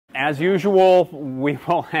As usual, we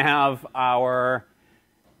will have our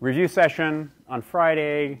review session on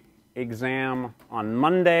Friday, exam on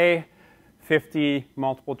Monday, 50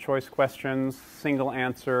 multiple choice questions, single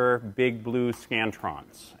answer, big blue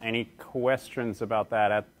Scantrons. Any questions about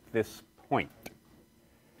that at this point?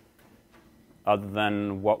 Other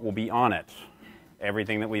than what will be on it,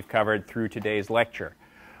 everything that we've covered through today's lecture.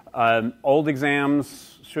 Old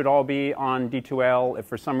exams should all be on D2L. If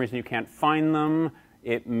for some reason you can't find them,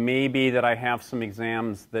 it may be that I have some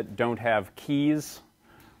exams that don't have keys,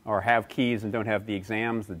 or have keys and don't have the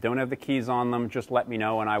exams that don't have the keys on them. Just let me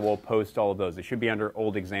know and I will post all of those. They should be under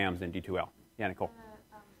old exams in D2L. Yeah, Nicole?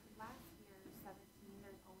 Last year, 17,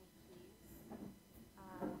 there's only keys.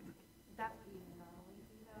 That's what you normally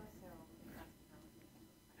do, though, so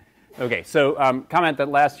that's Okay, so comment that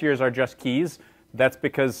last year's are just keys. That's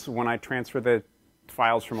because when I transfer the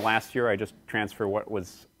files from last year, I just transfer what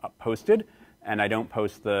was posted, and I don't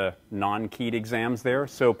post the non-keyed exams there.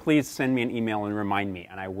 So please send me an email and remind me,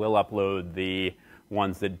 and I will upload the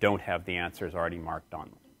ones that don't have the answers already marked on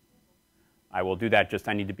them. I will do that, just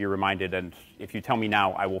I need to be reminded, and if you tell me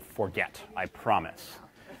now, I will forget, I promise.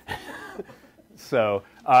 So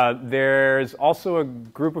there's also a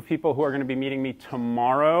group of people who are going to be meeting me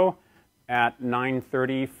tomorrow at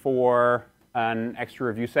 9:30 for an extra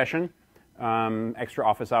review session, extra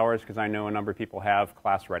office hours, because I know a number of people have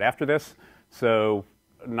class right after this. So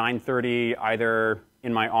 9:30 either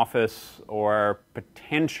in my office or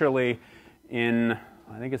potentially in,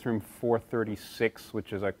 I think it's room 436,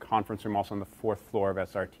 which is a conference room also on the 4th floor of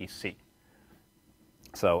SRTC.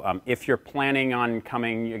 So if you're planning on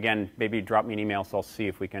coming, again, maybe drop me an email so I'll see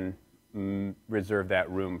if we can reserve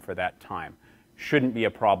that room for that time. Shouldn't be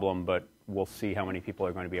a problem, but we'll see how many people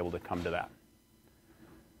are going to be able to come to that.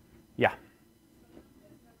 Yeah?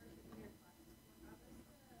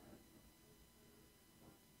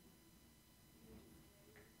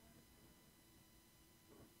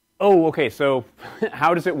 Oh, okay, so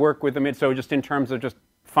how does it work with the mid? So just in terms of just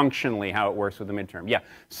functionally how it works with the midterm. Yeah,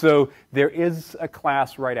 so there is a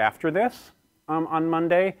class right after this on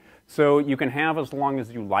Monday. So you can have as long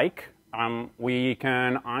as you like. We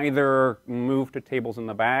can either move to tables in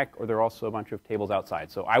the back, or there are also a bunch of tables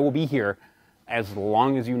outside. So I will be here as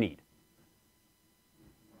long as you need.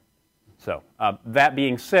 So that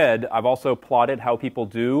being said, I've also plotted how people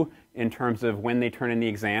do in terms of when they turn in the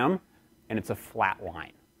exam, and it's a flat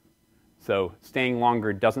line. So staying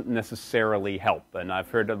longer doesn't necessarily help. And I've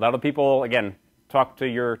heard a lot of people, again, talk to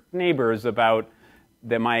your neighbors about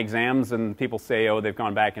my exams, and people say, oh, they've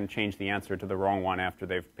gone back and changed the answer to the wrong one after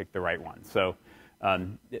they've picked the right one. So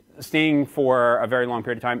staying for a very long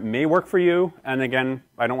period of time may work for you. And again,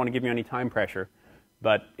 I don't want to give you any time pressure,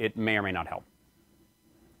 but it may or may not help.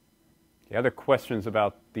 Okay, other questions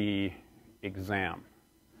about the exam?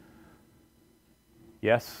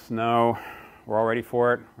 Yes, no? We're all ready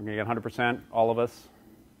for it. We're going to get 100%, all of us.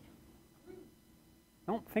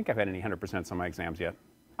 I don't think I've had any 100% on my exams yet.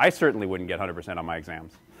 I certainly wouldn't get 100% on my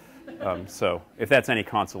exams. So if that's any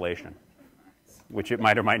consolation, which it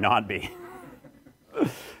might or might not be.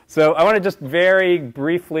 So I want to just very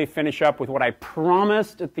briefly finish up with what I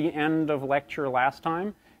promised at the end of lecture last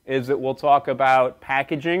time, is that we'll talk about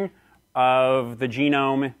packaging of the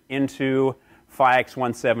genome into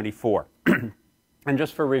FIAX174. And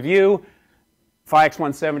just for review,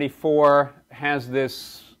 FIAX174 has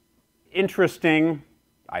this interesting,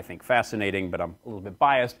 I think fascinating, but I'm a little bit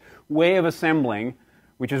biased, way of assembling,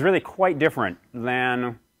 which is really quite different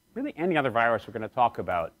than really any other virus we're going to talk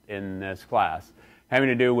about in this class, having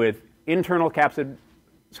to do with internal capsid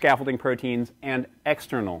scaffolding proteins and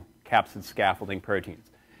external capsid scaffolding proteins.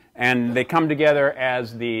 And they come together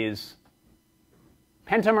as these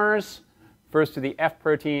pentamers, first to the F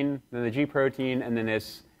protein, then the G protein, and then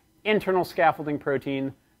this internal scaffolding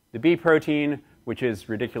protein, the B protein, which is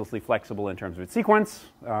ridiculously flexible in terms of its sequence,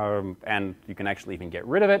 and you can actually even get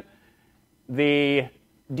rid of it. The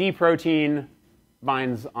D protein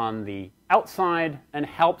binds on the outside and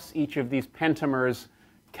helps each of these pentamers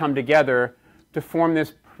come together to form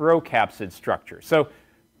this procapsid structure. So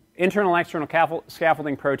internal and external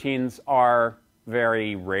scaffolding proteins are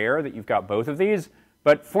very rare that you've got both of these,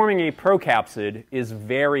 but forming a procapsid is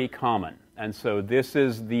very common. And so this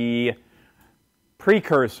is the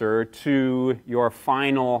precursor to your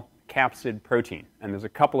final capsid protein. And there's a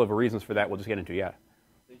couple of reasons for that we'll just get into. Yeah? I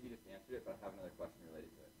think you just answered it, but I have another question related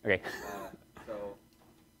to it. Okay. So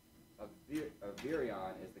a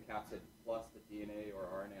virion is the capsid plus the DNA or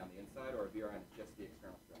RNA on the inside, or a virion is just the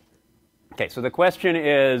external structure? Okay, so the question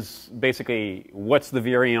is basically, what's the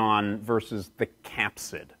virion versus the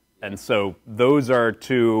capsid? And so those are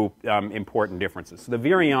two important differences. So the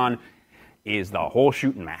virion is the whole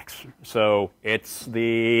shooting max. So it's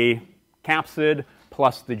the capsid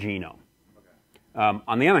plus the genome.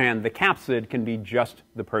 On the other hand, the capsid can be just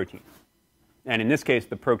the protein. And in this case,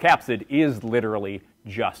 the procapsid is literally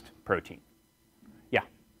just protein. Yeah?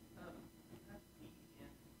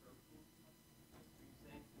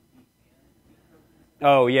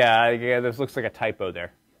 Oh, yeah, this looks like a typo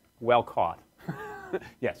there. Well caught.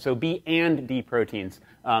 Yeah, so B and D proteins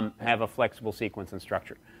have a flexible sequence and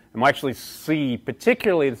structure. And we'll actually see,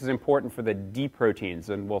 particularly this is important for the D proteins,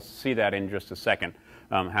 and we'll see that in just a second,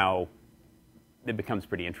 how it becomes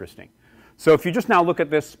pretty interesting. So if you just now look at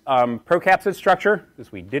this procapsid structure,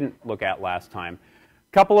 this we didn't look at last time,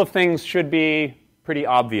 a couple of things should be pretty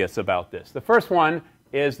obvious about this. The first one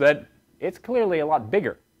is that it's clearly a lot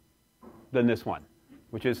bigger than this one,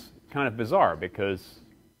 which is kind of bizarre because,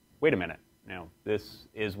 wait a minute, now this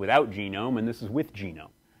is without genome and this is with genome.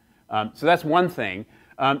 So that's one thing.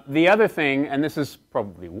 The other thing, and this is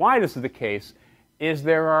probably why this is the case, is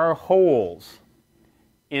there are holes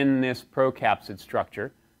in this procapsid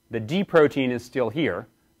structure. The D protein is still here.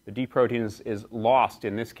 The D protein is lost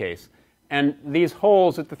in this case. And these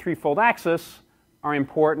holes at the threefold axis are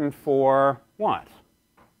important for what?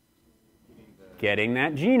 Getting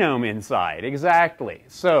that genome inside, exactly.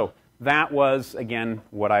 So that was, again,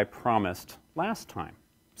 what I promised last time.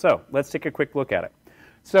 So let's take a quick look at it.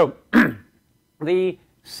 So the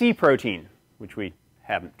C protein, which we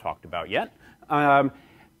haven't talked about yet,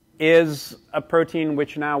 is a protein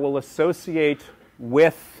which now will associate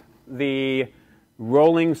with the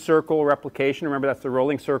rolling circle replication. Remember, that's the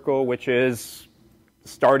rolling circle, which is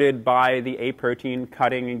started by the A protein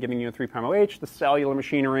cutting and giving you a 3'OH, the cellular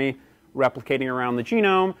machinery replicating around the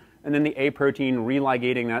genome, and then the A protein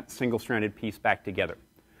religating that single-stranded piece back together.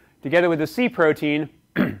 Together with the C protein,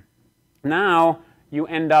 now you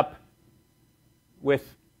end up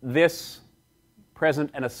with this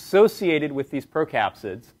present and associated with these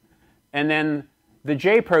procapsids, and then the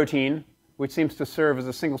J protein, which seems to serve as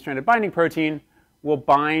a single-stranded binding protein, will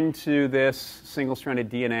bind to this single-stranded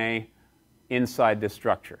DNA inside this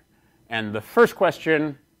structure. And the first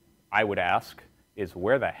question I would ask is,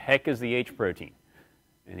 where the heck is the H protein?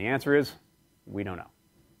 And the answer is, we don't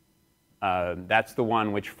know. That's the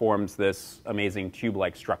one which forms this amazing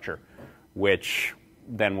tube-like structure, which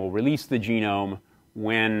then will release the genome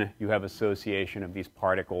when you have association of these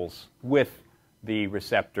particles with the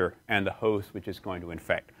receptor and the host which is going to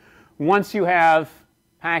infect. Once you have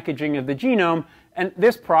packaging of the genome, and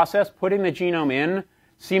this process, putting the genome in,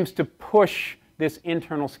 seems to push this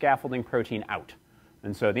internal scaffolding protein out.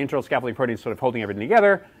 And so the internal scaffolding protein is sort of holding everything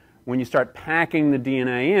together. When you start packing the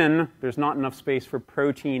DNA in, there's not enough space for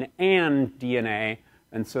protein and DNA,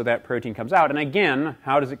 and so that protein comes out. And again,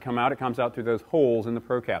 how does it come out? It comes out through those holes in the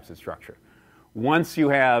procapsid structure. Once you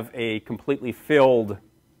have a completely filled,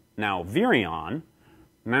 now, virion,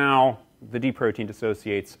 now the D protein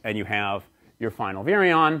dissociates, and you have your final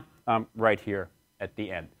virion right here at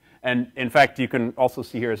the end. And in fact, you can also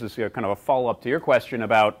see here, as this is kind of a follow-up to your question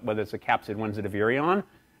about whether it's a capsid, when's it a virion.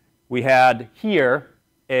 We had here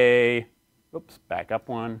a, oops, back up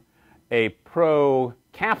one, a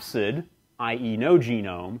procapsid, i.e. no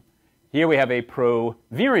genome. Here we have a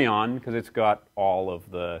provirion, because it's got all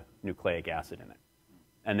of the nucleic acid in it.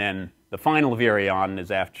 And then the final virion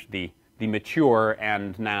is after the mature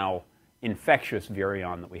and now infectious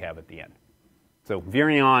virion that we have at the end. So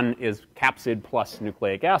virion is capsid plus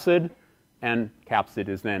nucleic acid, and capsid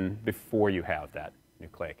is then before you have that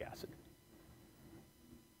nucleic acid.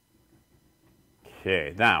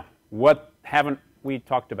 Okay, now, what haven't we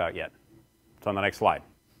talked about yet? It's on the next slide.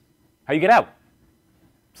 How you get out.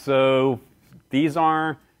 So these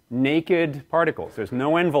are naked particles. There's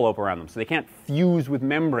no envelope around them, so they can't fuse with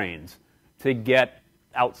membranes to get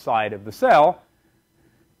outside of the cell.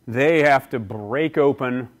 They have to break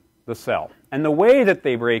open the cell. And the way that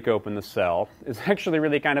they break open the cell is actually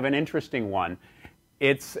really kind of an interesting one.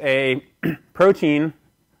 It's a protein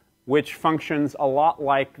which functions a lot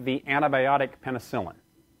like the antibiotic penicillin.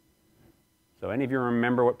 So any of you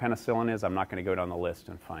remember what penicillin is? I'm not going to go down the list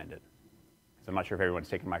and find it, because I'm not sure if everyone's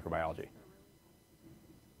taken microbiology.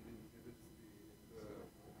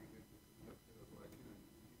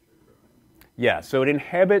 Yeah, so it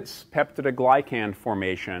inhibits peptidoglycan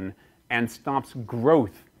formation and stops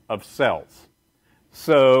growth of cells.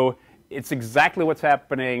 So it's exactly what's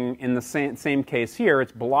happening in the same case here.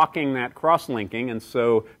 It's blocking that cross-linking, and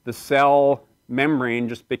so the cell membrane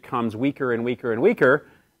just becomes weaker and weaker and weaker,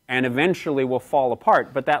 and eventually will fall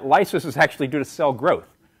apart. But that lysis is actually due to cell growth.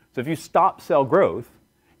 So if you stop cell growth,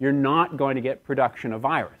 you're not going to get production of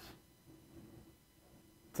virus.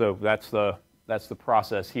 So that's the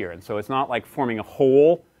process here. And so it's not like forming a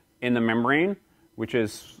hole in the membrane, which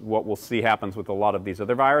is what we'll see happens with a lot of these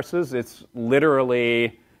other viruses. It's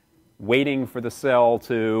literally waiting for the cell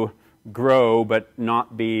to grow but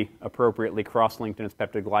not be appropriately cross-linked in its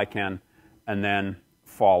peptidoglycan and then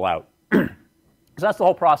fall out. So that's the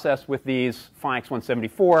whole process with these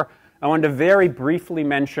Phi-X174. I wanted to very briefly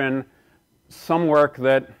mention some work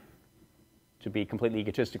that, to be completely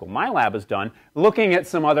egotistical, my lab has done, looking at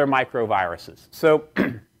some other microviruses. So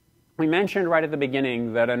we mentioned right at the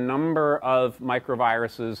beginning that a number of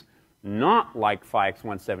microviruses not like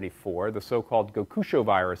Phi-X174, the so-called Gokusho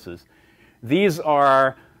viruses, these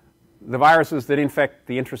are the viruses that infect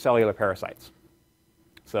the intracellular parasites.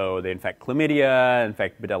 So they infect chlamydia,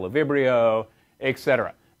 infect Bordetella vibrio,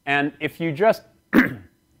 etc. And if you just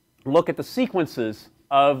look at the sequences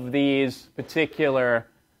of these particular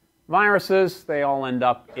viruses, they all end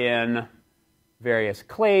up in various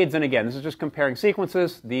clades. And again, this is just comparing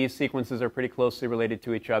sequences. These sequences are pretty closely related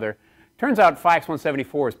to each other. Turns out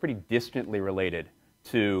Phi-X174 is pretty distantly related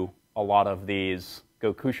to a lot of these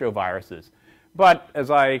Gokusho viruses. But as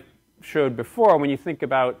I showed before, when you think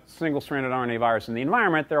about single-stranded RNA virus in the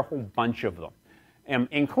environment, there are a whole bunch of them,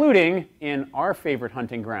 including in our favorite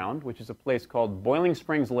hunting ground, which is a place called Boiling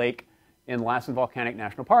Springs Lake in Lassen Volcanic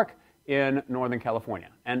National Park in Northern California.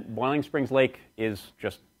 And Boiling Springs Lake is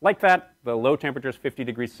just like that. The low temperature is 50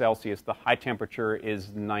 degrees Celsius. The high temperature is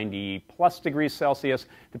 90-plus degrees Celsius.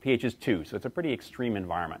 The pH is 2, so it's a pretty extreme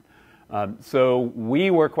environment. So we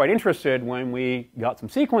were quite interested when we got some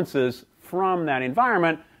sequences from that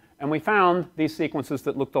environment, and we found these sequences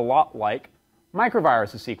that looked a lot like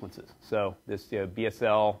microvirus sequences. So this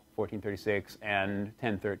BSL 1436 and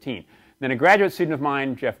 1013. Then a graduate student of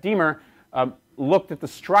mine, Jeff Deemer, looked at the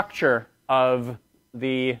structure of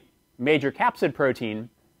the major capsid protein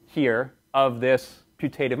here of this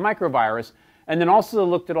putative microvirus, and then also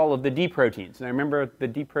looked at all of the D proteins. And I remember the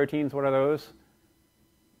D proteins, what are those?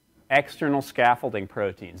 External scaffolding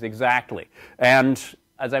proteins, exactly. And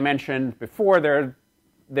as I mentioned before,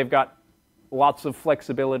 they've got lots of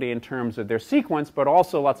flexibility in terms of their sequence, but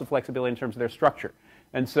also lots of flexibility in terms of their structure.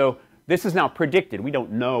 And so this is now predicted. We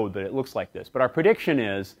don't know that it looks like this, but our prediction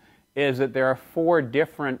is that there are 4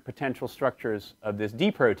 different potential structures of this D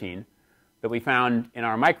protein that we found in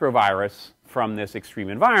our microvirus from this extreme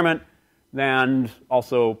environment, and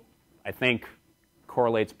also, I think,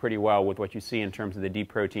 correlates pretty well with what you see in terms of the D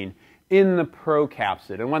protein in the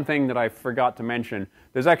procapsid. And one thing that I forgot to mention,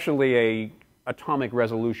 there's actually a atomic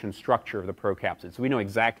resolution structure of the procapsid. So we know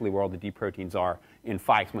exactly where all the D proteins are in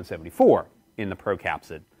Phi-X174 in the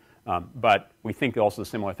procapsid. But we think also a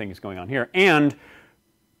similar thing is going on here. And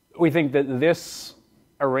we think that this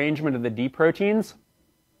arrangement of the D proteins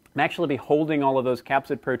may actually be holding all of those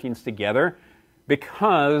capsid proteins together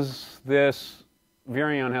because this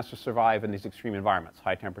virion has to survive in these extreme environments,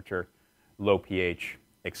 high temperature, low pH,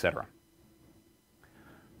 etc.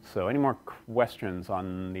 So any more questions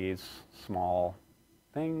on these small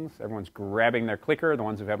things? Everyone's grabbing their clicker, the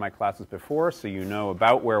ones who've had my classes before, so you know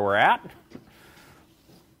about where we're at.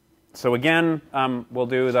 So again, we'll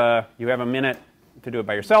do you have a minute to do it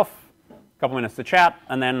by yourself, a couple minutes to chat,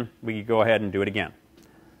 and then we go ahead and do it again.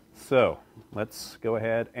 So let's go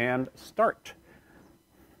ahead and start.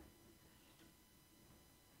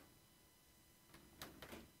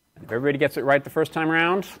 If everybody gets it right the first time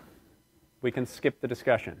around, we can skip the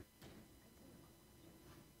discussion.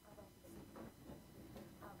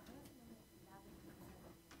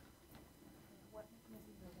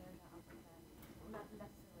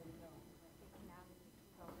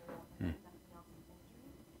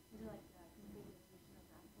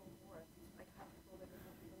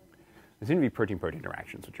 There seem to be protein-protein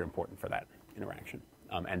interactions, which are important for that interaction,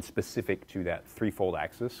 and specific to that threefold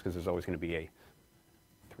axis, because there's always going to be a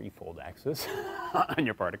threefold axis on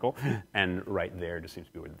your particle, and right there just seems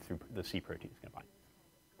to be where the C protein is going to bind.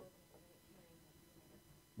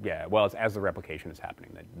 Yeah, well, as the replication is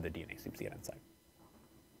happening, the DNA seems to get inside.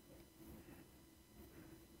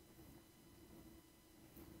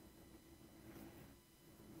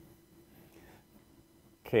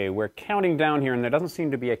 Okay, we're counting down here, and there doesn't seem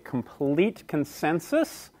to be a complete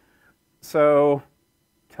consensus. So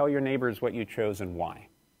tell your neighbors what you chose and why.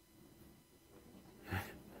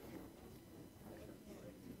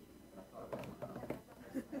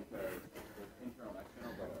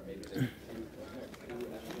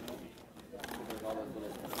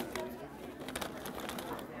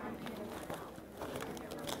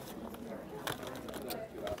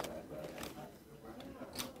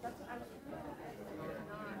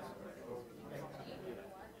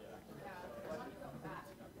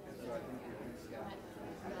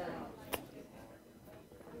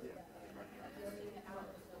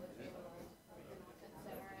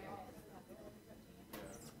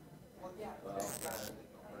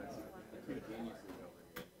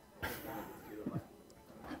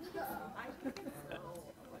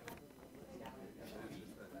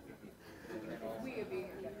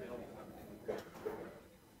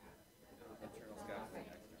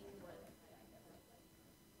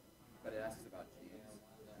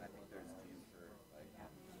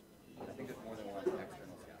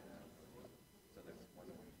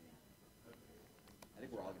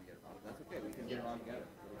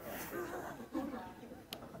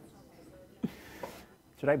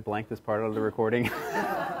 Should I blank this part out of the recording? No,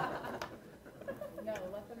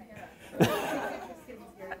 let them hear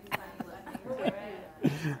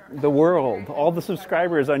us. The world, all the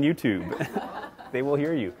subscribers on YouTube, they will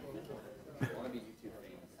hear you. I want to be YouTube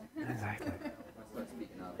famous. Exactly. I start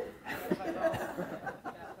speaking up.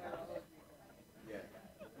 Yeah.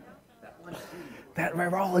 That one student. That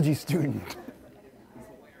virology student. He's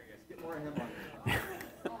hilarious. Get more of him on here.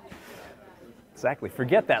 Exactly.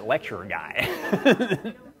 Forget that lecturer guy.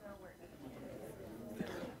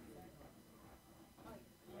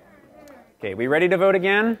 Okay, we ready to vote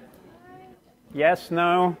again? Yes,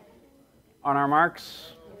 no? On our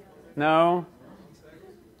marks? No?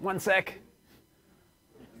 1 sec.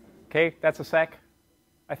 Okay, that's a sec,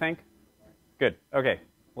 I think. Good. Okay,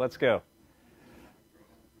 let's go.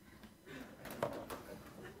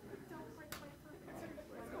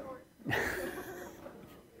 I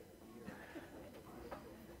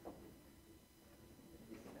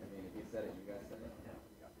mean, if you said it, you guys said it.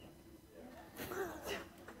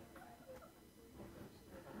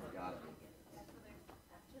 Got it.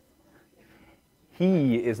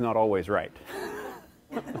 He is not always right.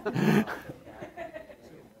 I'm going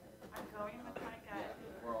with my gut,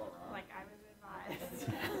 We're all wrong. like I was advised.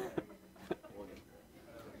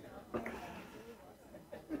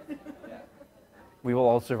 Yeah. We will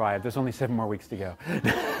all survive. There's only 7 more weeks to go. It's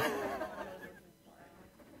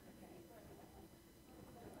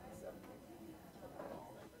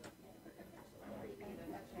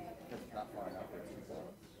not far enough.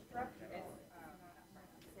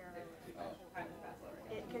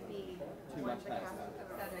 It could be Too much time.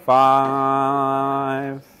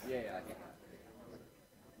 5. Yeah, yeah, I think.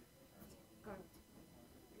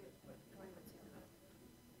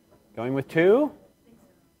 Going with 2?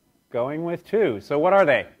 Going with 2. So what are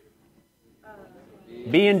they?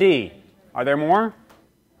 B and D. Are there more?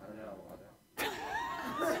 I don't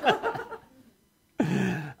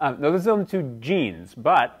know. No, those are the 2 genes,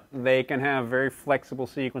 but they can have very flexible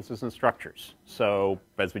sequences and structures. So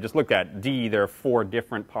as we just looked at, D, there are 4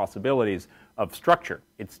 different possibilities of structure.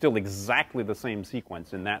 It's still exactly the same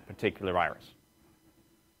sequence in that particular virus.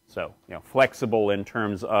 So, flexible in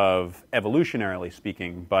terms of evolutionarily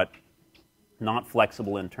speaking, but not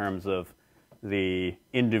flexible in terms of the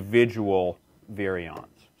individual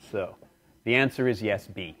virions. So the answer is yes,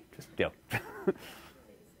 B. Just go.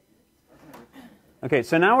 Okay,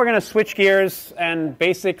 so now we're going to switch gears and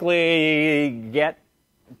basically get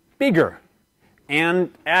bigger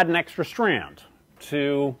and add an extra strand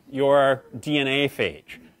to your DNA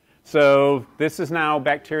phage. So this is now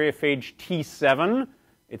bacteriophage T7.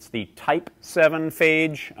 It's the type 7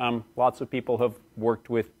 phage. Lots of people have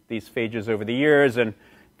worked with these phages over the years, and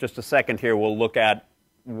just a second here we'll look at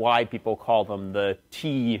why people call them the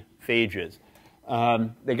T phages.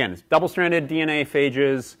 Again, it's double-stranded DNA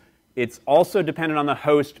phages. It's also dependent on the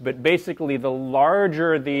host, but basically the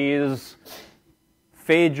larger these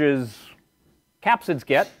phages capsids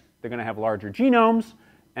get, they're going to have larger genomes,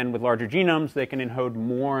 and with larger genomes they can encode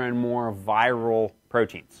more and more viral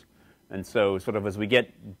proteins. And so sort of as we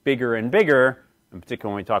get bigger and bigger, in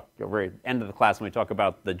particular when we talk at the very end of the class when we talk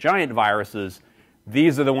about the giant viruses,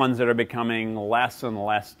 these are the ones that are becoming less and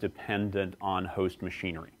less dependent on host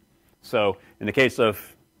machinery. So in the case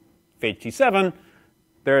of phage T7,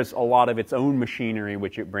 there's a lot of its own machinery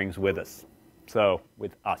which it brings with us. So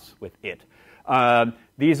with us, with it.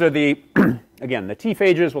 These are the, again, the T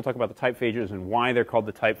phages. We'll talk about the type phages and why they're called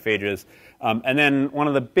the type phages. And then one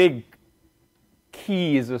of the big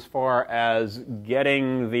keys as far as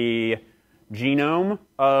getting the genome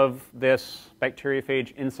of this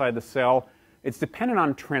bacteriophage inside the cell, it's dependent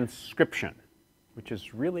on transcription, which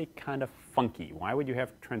is really kind of funky. Why would you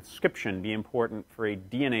have transcription be important for a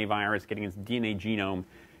DNA virus getting its DNA genome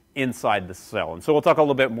inside the cell? And so we'll talk a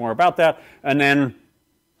little bit more about that. And then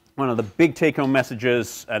one of the big take-home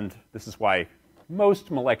messages, and this is why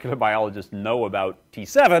most molecular biologists know about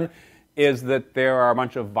T7, is that there are a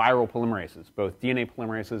bunch of viral polymerases, both DNA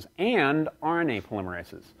polymerases and RNA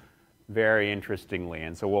polymerases, very interestingly.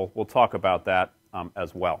 And so we'll talk about that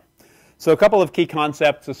as well. So a couple of key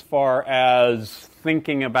concepts as far as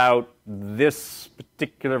thinking about this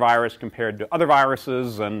particular virus compared to other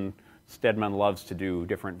viruses, and Stedman loves to do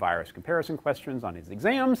different virus comparison questions on his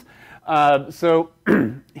exams. So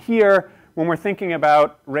here, when we're thinking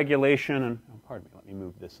about regulation, and pardon me, let me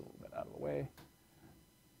move this a little bit out of the way,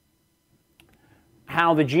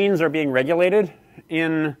 how the genes are being regulated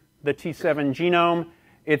in the T7 genome,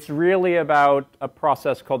 it's really about a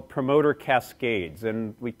process called promoter cascades.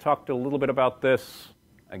 And we talked a little bit about this,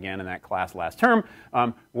 again, in that class last term,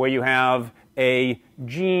 where you have a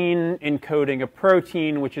gene encoding a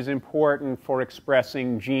protein, which is important for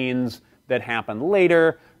expressing genes that happen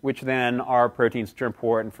later, which then are proteins that are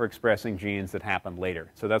important for expressing genes that happen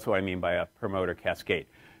later. So that's what I mean by a promoter cascade.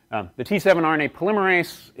 The T7 RNA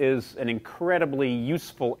polymerase is an incredibly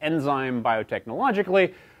useful enzyme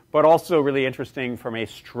biotechnologically, but also really interesting from a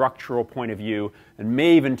structural point of view, and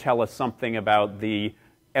may even tell us something about the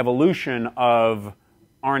evolution of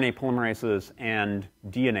RNA polymerases and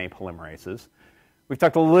DNA polymerases. We've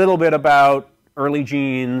talked a little bit about early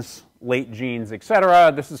genes, late genes,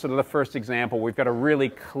 etc. This is sort of the first example. We've got a really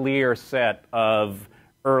clear set of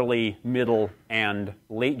early, middle, and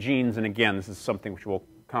late genes. And again, this is something which we'll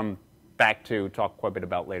come back to talk quite a bit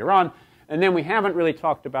about later on. And then we haven't really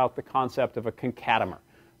talked about the concept of a concatemer.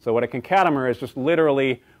 So what a concatemer is just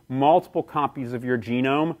literally multiple copies of your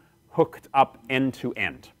genome hooked up end to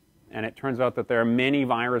end. And it turns out that there are many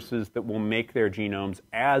viruses that will make their genomes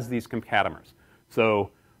as these concatemers.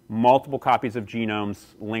 So multiple copies of genomes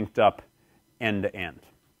linked up end to end.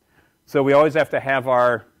 So we always have to have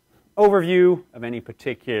our overview of any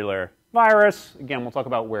particular virus. Again, we'll talk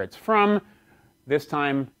about where it's from. This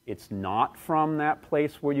time, it's not from that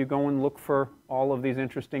place where you go and look for all of these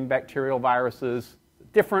interesting bacterial viruses. It's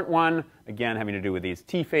a different one, again, having to do with these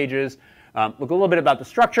T phages. Look a little bit about the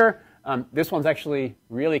structure. This one's actually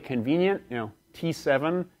really convenient. You know,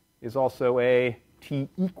 T7 is also a T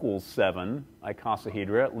equals 7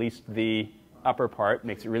 icosahedra, at least the upper part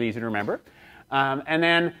makes it really easy to remember. And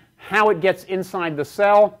then how it gets inside the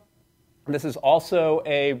cell. This is also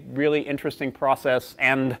a really interesting process,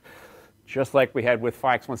 and just like we had with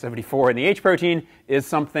FIOX174 and the H protein, is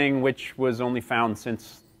something which was only found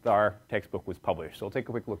since our textbook was published. So we'll take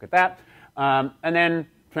a quick look at that. And then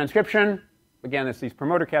transcription. Again, it's these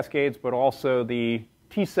promoter cascades, but also the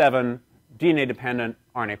T7 DNA-dependent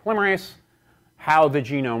RNA polymerase. How the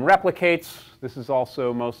genome replicates. This is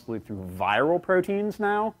also mostly through viral proteins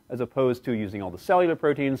now, as opposed to using all the cellular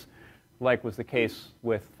proteins, like was the case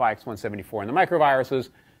with FIOX174 and the microviruses.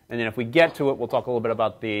 And then if we get to it, we'll talk a little bit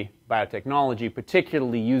about the biotechnology,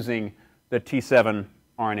 particularly using the T7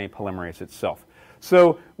 RNA polymerase itself.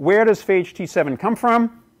 So where does phage T7 come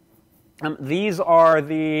from? These are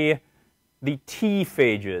the T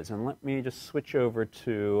phages. And let me just switch over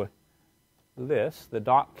to this, the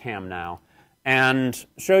doc cam now, and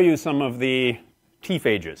show you some of the T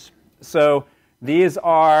phages. So these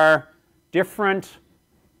are different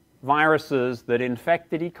viruses that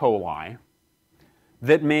infected E. coli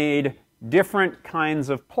that made different kinds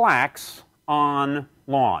of plaques on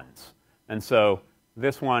lawns. And so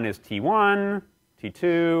this one is T1,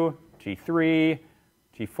 T2, T3,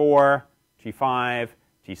 T4, T5,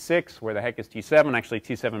 T6. Where the heck is T7? Actually,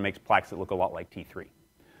 T7 makes plaques that look a lot like T3.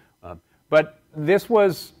 But this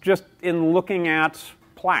was just in looking at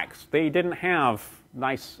plaques. They didn't have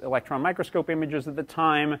nice electron microscope images at the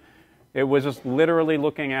time. It was just literally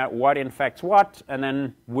looking at what infects what, and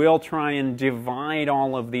then we'll try and divide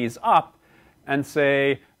all of these up and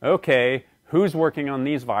say, okay, who's working on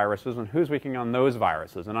these viruses and who's working on those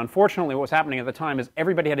viruses? And unfortunately, what was happening at the time is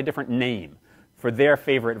everybody had a different name for their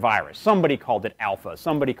favorite virus. Somebody called it alpha,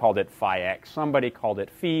 somebody called it Phi-X, somebody called it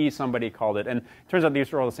Phi, somebody called it, and it turns out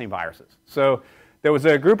these are all the same viruses. So there was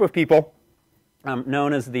a group of people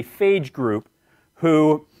known as the phage group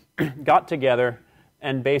who got together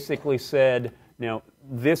and basically said, you know,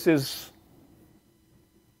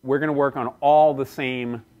 we're going to work on all the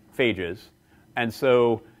same phages, and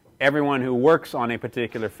so everyone who works on a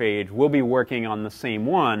particular phage will be working on the same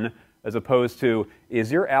one, as opposed to,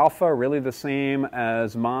 is your alpha really the same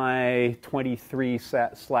as my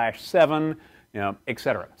 23/7, you know, et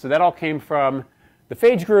cetera. So that all came from the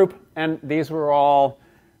phage group, and these were all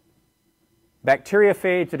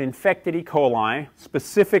bacteriophage that infected E. coli,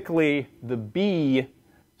 specifically the B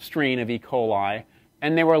strain of E. coli,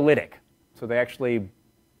 and they were lytic. So they actually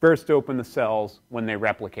burst open the cells when they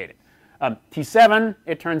replicated. T7,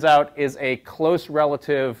 it turns out, is a close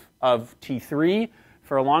relative of T3.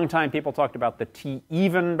 For a long time, people talked about the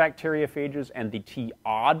T-even bacteriophages and the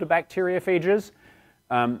T-odd bacteriophages,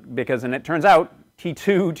 and it turns out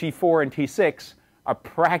T2, T4, and T6 are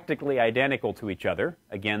practically identical to each other.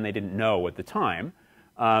 Again, they didn't know at the time.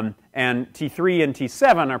 And T3 and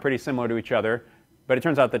T7 are pretty similar to each other, but it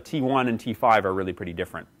turns out that T1 and T5 are really pretty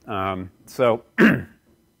different. So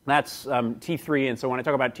that's T3, and so when I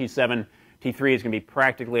talk about T7, T3 is going to be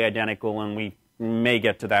practically identical, and we may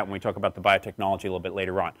get to that when we talk about the biotechnology a little bit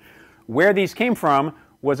later on. Where these came from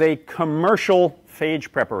was a commercial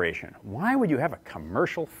phage preparation. Why would you have a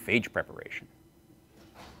commercial phage preparation?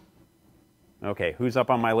 Okay, who's up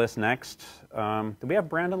on my list next? Did we have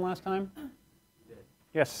Brandon last time?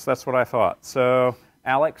 Yes, that's what I thought. So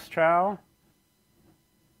Alex Chow.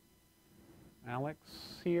 Alex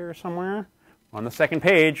here somewhere. On the second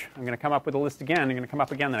page, I'm going to come up with a list again. I'm going to come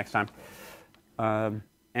up again the next time.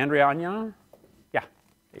 Andriana? Yeah,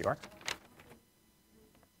 there you are.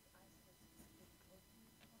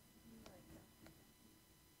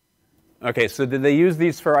 Okay, so did they use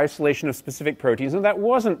these for isolation of specific proteins? And that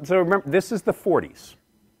wasn't, so remember, this is the 40s.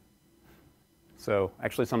 So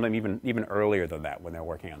actually something even earlier than that when they're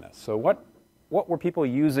working on this. So what were people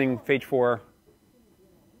using phage for?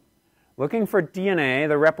 Looking for DNA.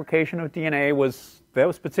 The replication of DNA was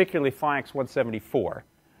particularly Phi-X174.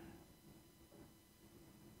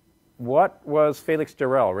 What was Felix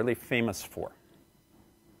Darel really famous for?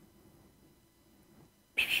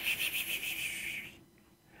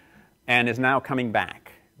 And is now coming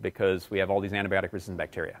back because we have all these antibiotic-resistant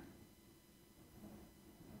bacteria.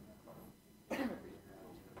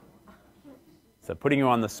 So putting you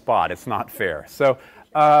on the spot, it's not fair. So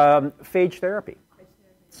phage therapy.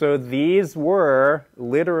 So these were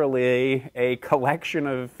literally a collection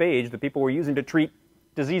of phage that people were using to treat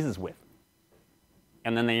diseases with.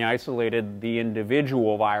 And then they isolated the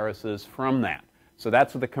individual viruses from that. So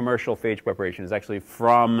that's what the commercial phage preparation is actually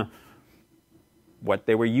from what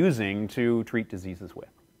they were using to treat diseases with.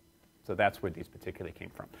 So that's where these particularly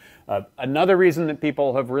came from. Another reason that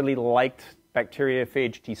people have really liked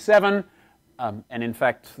bacteriophage T7, and in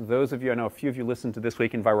fact, those of you, I know a few of you listened to This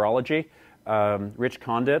Week in Virology, Rich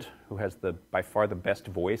Condit, who has by far the best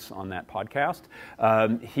voice on that podcast,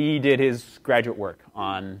 he did his graduate work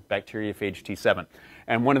on bacteriophage T7.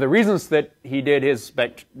 And one of the reasons that he did his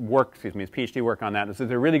PhD work on that is that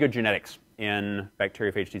there are really good genetics in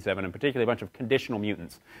bacteriophage T7, and particularly a bunch of conditional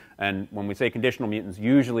mutants. And when we say conditional mutants,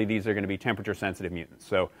 usually these are going to be temperature-sensitive mutants.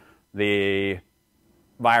 So the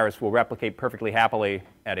virus will replicate perfectly happily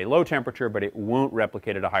at a low temperature, but it won't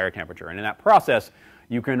replicate at a higher temperature. And in that process,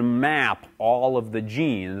 you can map all of the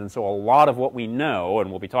genes. And so a lot of what we know, and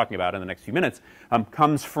we'll be talking about in the next few minutes,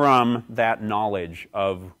 comes from that knowledge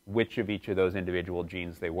of which of each of those individual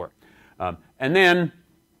genes they were. And then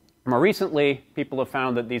more recently, people have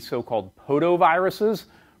found that these so-called podoviruses,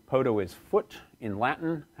 podo is foot in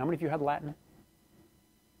Latin. How many of you had Latin? It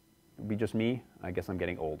would be just me. I guess I'm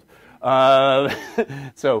getting old.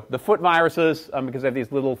 So the foot viruses, because they have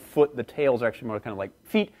these little foot, the tails are actually more kind of like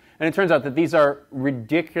feet. And it turns out that these are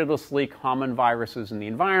ridiculously common viruses in the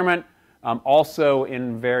environment, also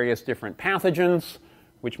in various different pathogens,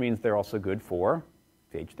 which means they're also good for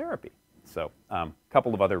phage therapy. So a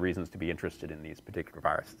couple of other reasons to be interested in these particular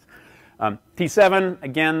viruses. T7,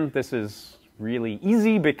 again, this is really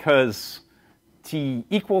easy because T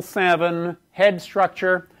equals 7, head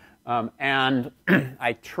structure. And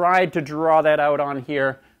I tried to draw that out on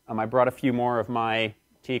here. I brought a few more of my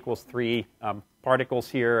T equals 3 particles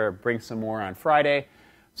here, bring some more on Friday.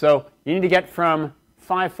 So you need to get from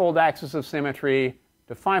 5-fold axis of symmetry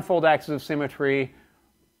to 5-fold axis of symmetry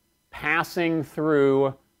passing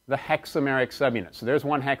through the hexameric subunit. So there's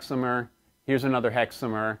one hexamer, here's another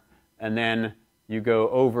hexamer, and then you go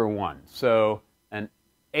over 1. So an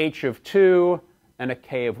H of 2 and a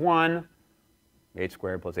K of 1, H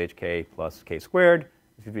squared plus HK plus K squared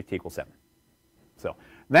is going to be T equals 7. So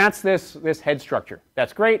that's this head structure.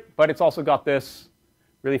 That's great, but it's also got this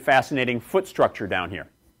really fascinating foot structure down here.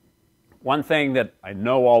 One thing that I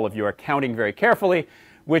know all of you are counting very carefully,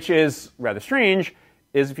 which is rather strange,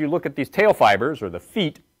 is if you look at these tail fibers, or the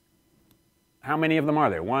feet, how many of them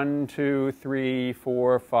are there? 1, 2, 3,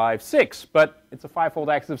 4, 5, 6. But it's a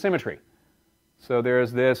 5-fold axis of symmetry. So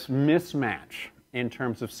there's this mismatch in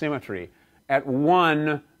terms of symmetry at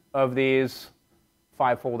one of these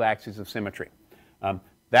 5-fold axes of symmetry.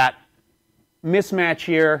 That mismatch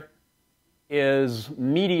here is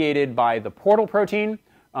mediated by the portal protein.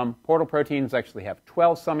 Portal proteins actually have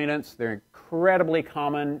 12 subunits. They're incredibly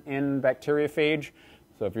common in bacteriophage.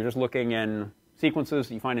 So if you're just looking in sequences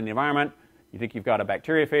that you find in the environment, you think you've got a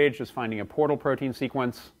bacteriophage, just finding a portal protein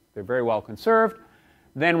sequence. They're very well conserved.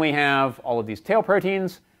 Then we have all of these tail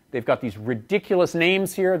proteins. They've got these ridiculous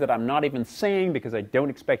names here that I'm not even saying because I don't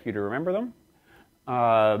expect you to remember them.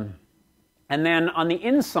 And then on the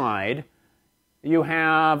inside, you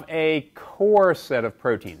have a core set of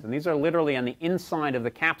proteins. And these are literally on the inside of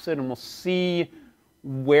the capsid, and we'll see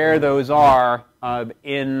where those are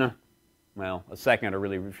in, well, a second, or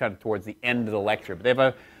really kind of towards the end of the lecture. But they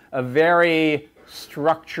have a very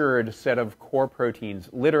structured set of core proteins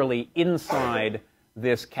literally inside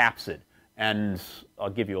this capsid. And I'll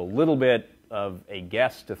give you a little bit of a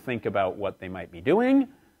guess to think about what they might be doing.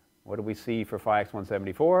 What do we see for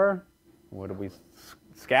Phi-X174? What do we...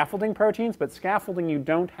 Scaffolding proteins, but scaffolding you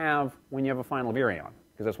don't have when you have a final virion.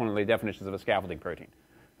 because that's one of the definitions of a scaffolding protein.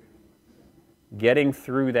 Getting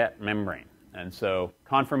through that membrane. And so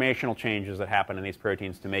conformational changes that happen in these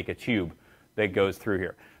proteins to make a tube that goes through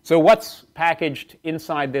here. So what's packaged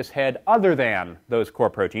inside this head other than those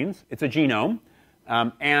core proteins? It's a genome,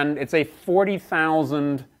 and it's a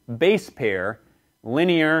 40,000 base pair,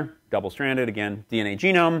 linear, double-stranded, again, DNA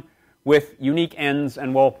genome with unique ends,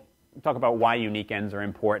 and we'll talk about why unique ends are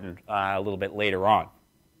important a little bit later on.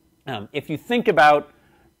 If you think about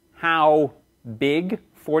how big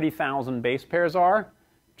 40,000 base pairs are,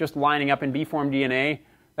 just lining up in B-form DNA,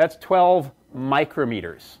 that's 12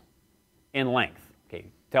 micrometers in length. Okay,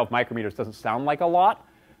 12 micrometers doesn't sound like a lot,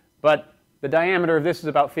 but the diameter of this is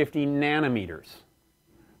about 50 nanometers.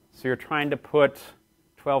 So you're trying to put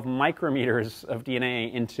 12 micrometers of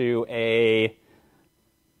DNA into a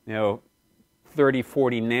 30,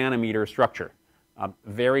 40 nanometer structure.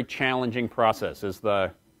 Very challenging process, as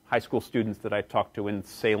the high school students that I talked to in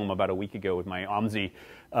Salem about a week ago with my OMSI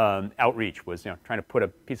outreach was trying to put a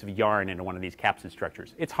piece of yarn into one of these capsid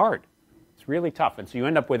structures. It's hard. It's really tough. And so you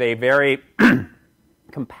end up with a very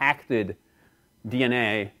compacted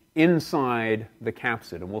DNA inside the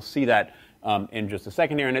capsid. And we'll see that in just a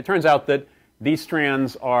second here. And it turns out that these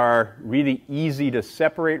strands are really easy to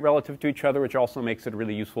separate relative to each other, which also makes it a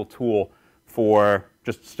really useful tool for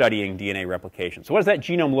just studying DNA replication. So what does that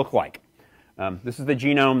genome look like? This is the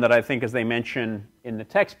genome that I think, as they mention in the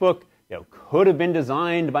textbook, could have been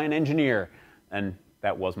designed by an engineer. And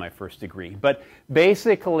that was my first degree. But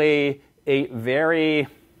basically, a very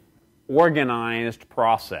organized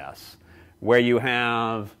process where you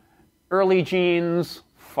have early genes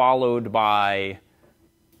followed by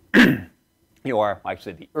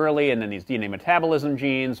actually the early, and then these DNA metabolism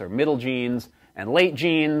genes, or middle genes, and late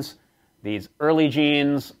genes. These early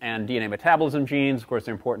genes and DNA metabolism genes, of course,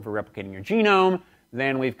 they're important for replicating your genome.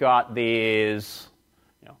 Then we've got these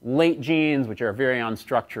late genes, which are virion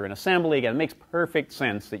structure and assembly. Again, it makes perfect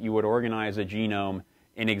sense that you would organize a genome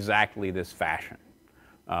in exactly this fashion.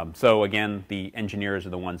 So again, the engineers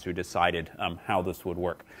are the ones who decided how this would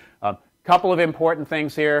work. Couple of important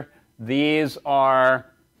things here. These are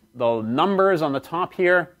the numbers on the top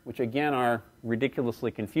here, which again are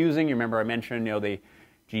ridiculously confusing. You remember I mentioned the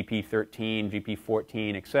GP13,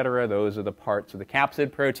 GP14, et cetera. Those are the parts of the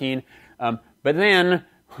capsid protein. But then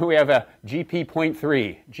we have a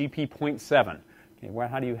GP.3, GP.7. Okay, well,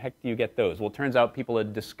 how the heck do you get those? Well, it turns out people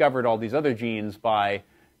had discovered all these other genes by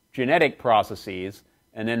genetic processes,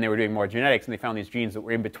 and then they were doing more genetics, and they found these genes that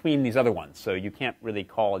were in between these other ones. So you can't really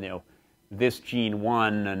call this gene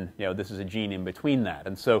 1, and this is a gene in between that.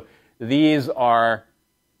 And so these are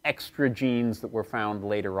extra genes that were found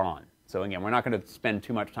later on. So again, we're not going to spend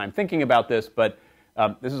too much time thinking about this, but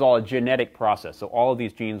this is all a genetic process. So all of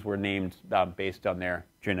these genes were named based on their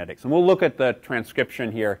genetics. And we'll look at the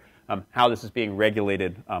transcription here, how this is being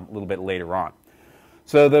regulated a little bit later on.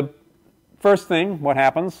 So the first thing, what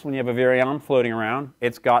happens when you have a virion floating around?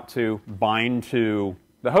 It's got to bind to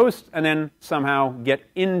the host and then somehow get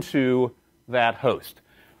into that host.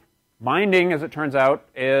 Binding, as it turns out,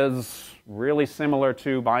 is really similar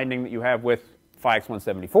to binding that you have with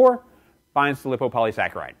 5X174. Binds to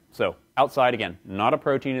lipopolysaccharide. So outside, again, not a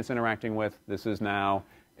protein it's interacting with. This is now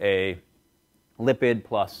a lipid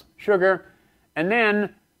plus sugar. And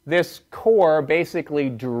then this core basically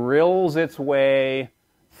drills its way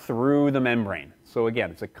through the membrane. So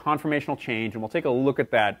again, it's a conformational change, and we'll take a look at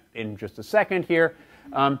that in just a second here.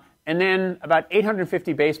 And then about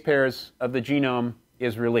 850 base pairs of the genome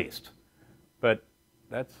is released. But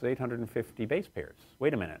that's 850 base pairs.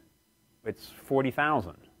 Wait a minute. It's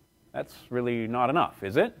 40,000. That's really not enough,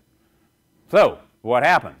 is it? So what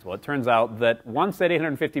happens? Well, it turns out that once that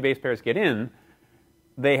 850 base pairs get in,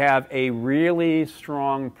 they have a really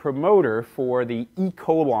strong promoter for the E.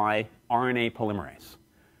 coli RNA polymerase.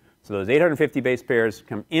 So those 850 base pairs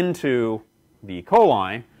come into the E.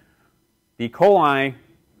 coli. The E. coli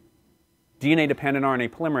DNA-dependent RNA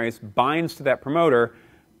polymerase binds to that promoter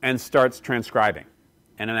and starts transcribing.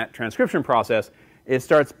 And in that transcription process, it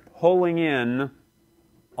starts pulling in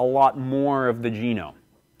a lot more of the genome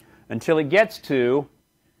until it gets to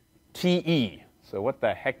TE. So what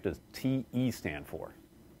the heck does TE stand for?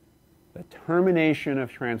 The termination of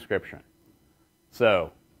transcription.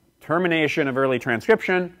 So termination of early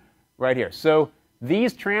transcription right here. So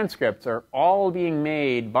these transcripts are all being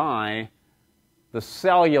made by the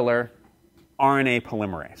cellular RNA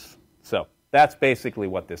polymerase. So that's basically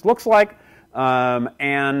what this looks like.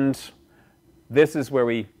 And this is where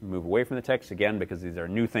we move away from the text again, because these are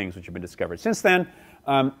new things which have been discovered since then,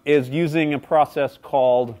 is using a process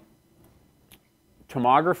called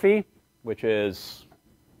tomography, which is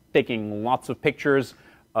taking lots of pictures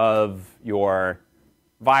of your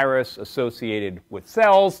virus associated with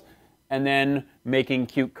cells, and then making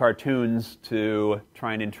cute cartoons to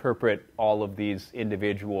try and interpret all of these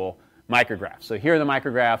individual micrographs. So here are the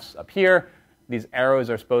micrographs up here. These arrows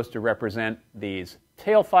are supposed to represent these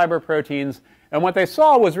tail fiber proteins. And what they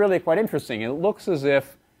saw was really quite interesting. It looks as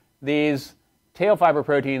if these tail fiber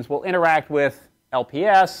proteins will interact with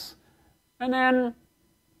LPS and then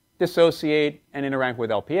dissociate and interact with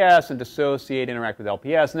LPS and dissociate, interact with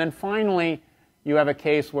LPS. And then finally, you have a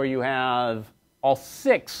case where you have all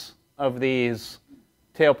 6 of these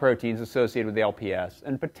tail proteins associated with the LPS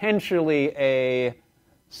and potentially a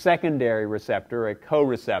secondary receptor, a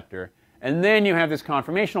co-receptor. And then you have this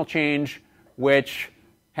conformational change, which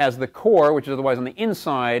has the core, which is otherwise on the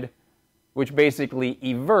inside, which basically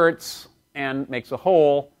everts and makes a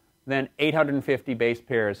hole. Then 850 base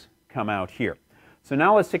pairs come out here. So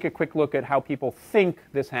now let's take a quick look at how people think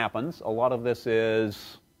this happens. A lot of this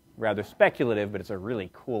is rather speculative, but it's a really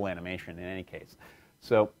cool animation in any case.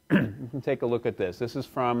 So you can take a look at this. This is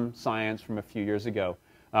from Science from a few years ago.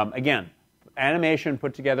 Again, animation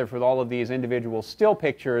put together for all of these individual still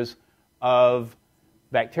pictures of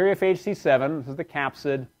bacteriophage C7, this is the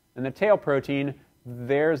capsid, and the tail protein.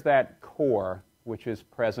 There's that core, which is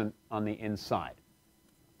present on the inside.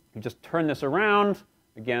 You just turn this around,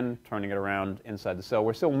 again, turning it around inside the cell.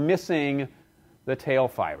 We're still missing the tail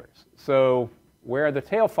fibers. So where are the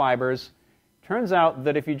tail fibers? Turns out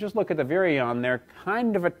that if you just look at the virion, they're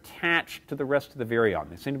kind of attached to the rest of the virion.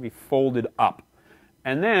 They seem to be folded up.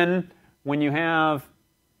 And then when you have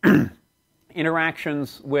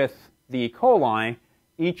interactions with the E. coli,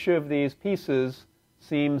 each of these pieces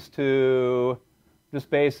seems to just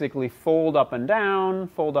basically fold up and down,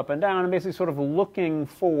 and basically sort of looking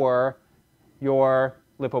for your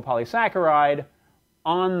lipopolysaccharide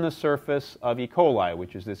on the surface of E. coli,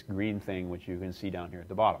 which is this green thing which you can see down here at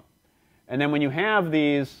the bottom. And then when you have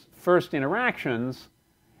these first interactions,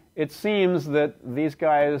 it seems that these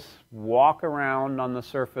guys walk around on the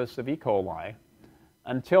surface of E. coli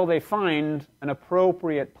until they find an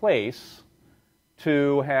appropriate place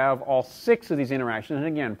to have all 6 of these interactions. And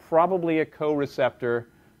again, probably a co-receptor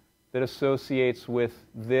that associates with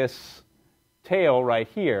this tail right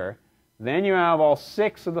here. Then you have all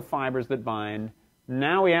 6 of the fibers that bind.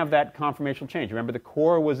 Now we have that conformational change. Remember, the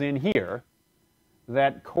core was in here.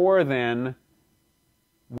 That core then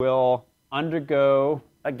will undergo,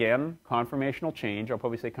 again, conformational change. I'll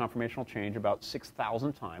probably say conformational change about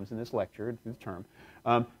 6,000 times in this lecture, through the term.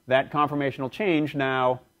 That conformational change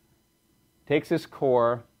now takes this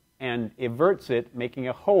core and everts it, making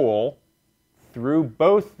a hole through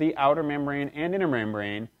both the outer membrane and inner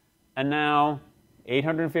membrane. And now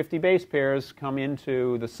 850 base pairs come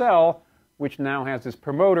into the cell, which now has this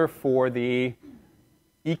promoter for the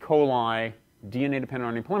E. coli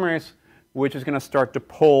DNA-dependent RNA polymerase, which is going to start to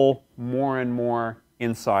pull more and more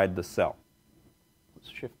inside the cell. Let's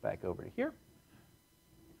shift back over to here.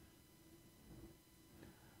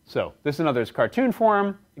 So this is another cartoon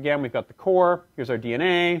form. Again, we've got the core. Here's our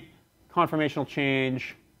DNA. Conformational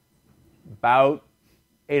change. About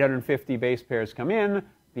 850 base pairs come in.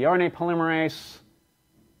 The RNA polymerase,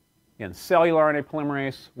 again, cellular RNA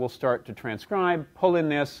polymerase, will start to transcribe, pull in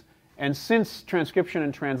this. And since transcription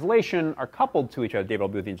and translation are coupled to each other, David, I'll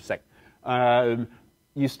be with you in just a sec,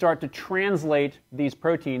 you start to translate these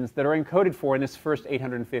proteins that are encoded for in this first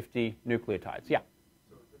 850 nucleotides. Yeah?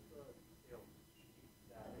 So is it the tail sheet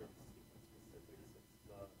that is sequence specific since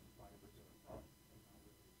the fibers are up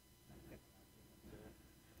and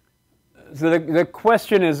So the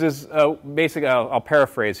question is basically, I'll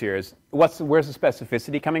paraphrase here, is where's the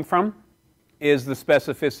specificity coming from? Is the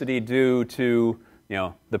specificity due to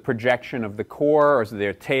the projection of the core, or is it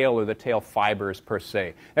their tail or the tail fibers per se?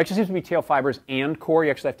 It actually seems to be tail fibers and core.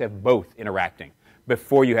 You actually have to have both interacting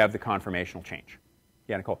before you have the conformational change.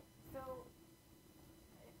 Yeah, Nicole? So,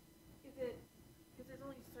 is it, because there's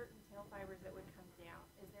only certain tail fibers that would come down,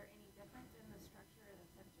 is there any difference in the structure and the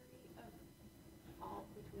sensory of all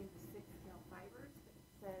between the 6 tail fibers that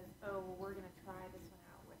says, oh, well, we're going to try this one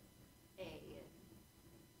out with A?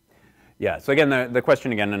 Yeah, so again, the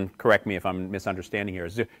question again, and correct me if I'm misunderstanding here,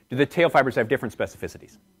 is do the tail fibers have different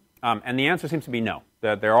specificities? And the answer seems to be no.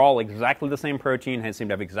 They're all exactly the same protein, and seem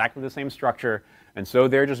to have exactly the same structure, and so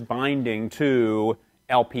they're just binding to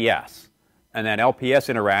LPS. And that LPS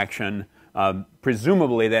interaction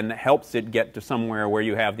presumably then helps it get to somewhere where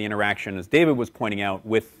you have the interaction, as David was pointing out,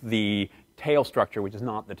 with the tail structure, which is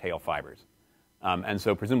not the tail fibers. And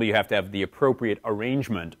so presumably you have to have the appropriate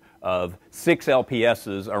arrangement of 6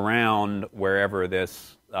 LPSs around wherever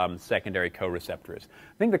this secondary co-receptor is.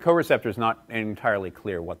 I think the co-receptor is not entirely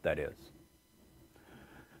clear what that is.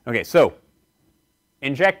 Okay, so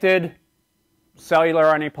injected cellular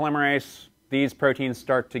RNA polymerase, these proteins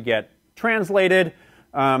start to get translated.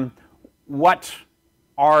 What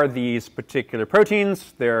are these particular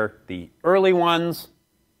proteins? They're the early ones,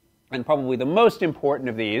 and probably the most important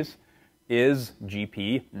of these is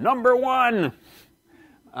GP number 1.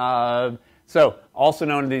 So also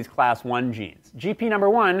known as these class 1 genes. GP number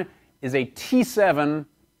 1 is a T7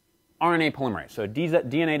 RNA polymerase, so a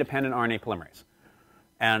DNA-dependent RNA polymerase.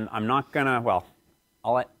 And I'm not going to, well,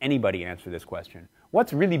 I'll let anybody answer this question.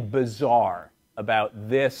 What's really bizarre about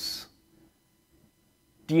this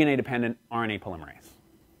DNA-dependent RNA polymerase?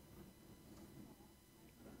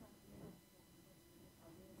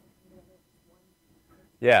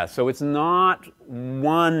 Yeah, so it's not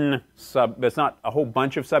it's not a whole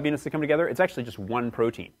bunch of subunits that come together. It's actually just one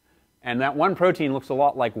protein. And that one protein looks a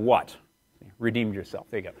lot like what? Redeemed yourself.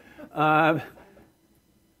 There you go.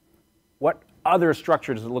 What other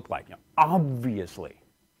structure does it look like? You know, obviously,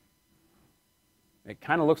 it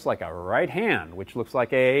kind of looks like a right hand, which looks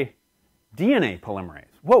like a DNA polymerase.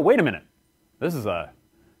 Whoa, wait a minute. This is the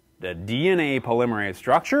DNA polymerase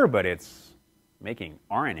structure, but it's making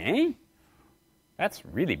RNA? That's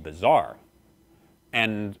really bizarre.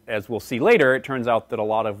 And as we'll see later, it turns out that a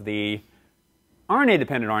lot of the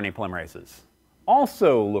RNA-dependent RNA polymerases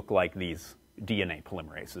also look like these DNA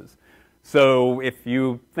polymerases. So if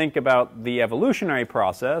you think about the evolutionary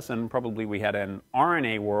process, and probably we had an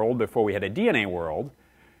RNA world before we had a DNA world,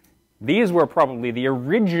 these were probably the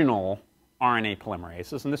original RNA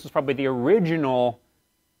polymerases, and this is probably the original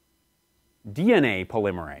DNA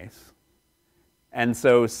polymerase. And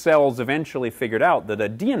so cells eventually figured out that a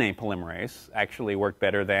DNA polymerase actually worked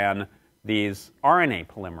better than these RNA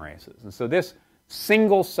polymerases. And so this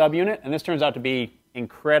single subunit, and this turns out to be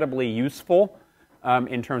incredibly useful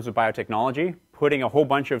in terms of biotechnology, putting a whole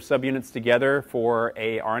bunch of subunits together for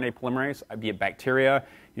a RNA polymerase, be it bacteria.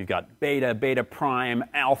 You've got beta, beta prime,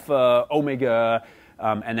 alpha, omega,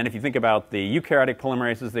 and then if you think about the eukaryotic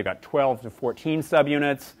polymerases, they've got 12 to 14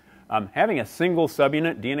 subunits. Having a single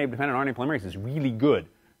subunit DNA-dependent RNA polymerase is really good.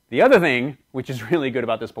 The other thing, which is really good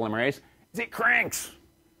about this polymerase, is it cranks.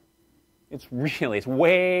 It's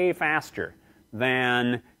way faster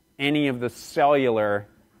than any of the cellular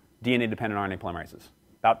DNA-dependent RNA polymerases,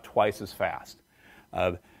 about twice as fast.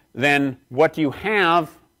 Then what do you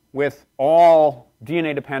have with all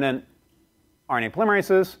DNA-dependent RNA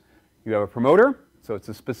polymerases? You have a promoter, so it's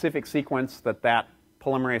a specific sequence that that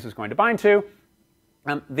polymerase is going to bind to.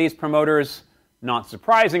 These promoters, not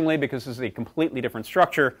surprisingly, because this is a completely different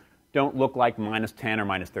structure, don't look like -10 or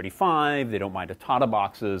 -35. They don't bind to TATA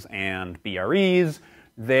boxes and BREs.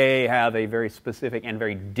 They have a very specific and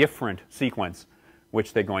very different sequence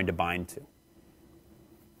which they're going to bind to.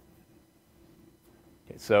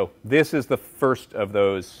 Okay, so this is the first of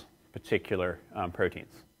those particular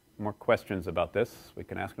proteins. More questions about this? We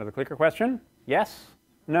can ask another clicker question. Yes?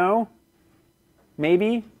 No?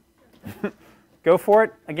 Maybe? Go for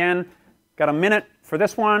it. Again, got a minute for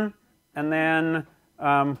this one, and then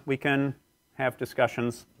we can have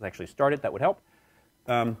discussions. Let's actually start it. That would help.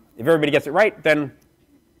 If everybody gets it right, then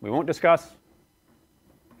we won't discuss.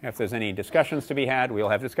 If there's any discussions to be had, we'll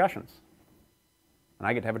have discussions. And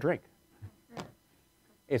I get to have a drink.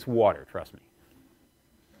 It's water, trust me.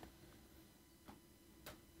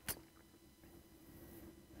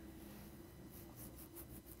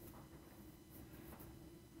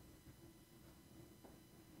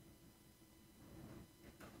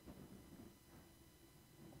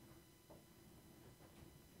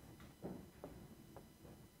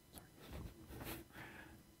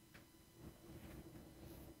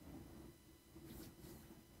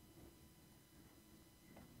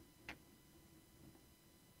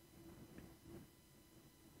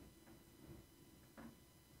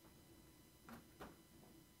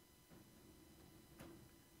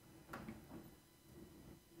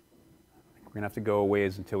 We're going to have to go a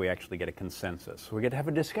ways until we actually get a consensus. So we get to have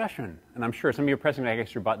a discussion. And I'm sure some of you are pressing like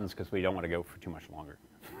extra buttons because we don't want to go for too much longer.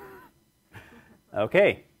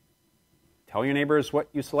 Okay. Tell your neighbors what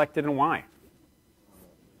you selected and why.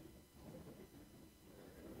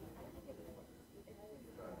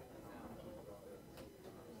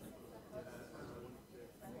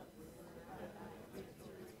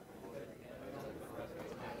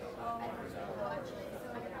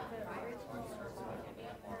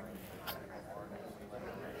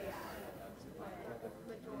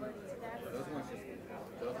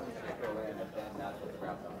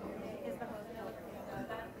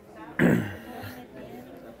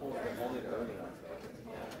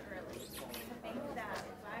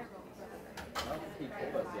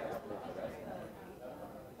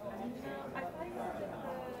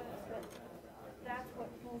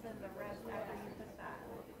 pulls in the rest after you put that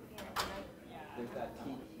in, right? There's that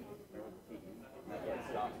T key. That's what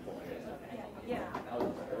stops pulling in. Yeah. That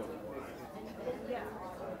was the early one. Yeah.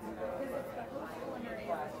 Because it's the polymerase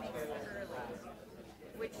that makes the early,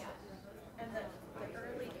 which, and the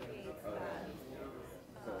early creates that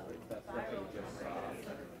So it's that stuff that you just saw.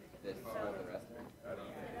 This all the rest of it.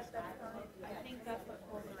 I think that's what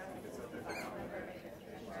pulls the rest of it.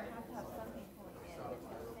 You have to have something pulling in. If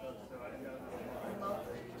you're saying most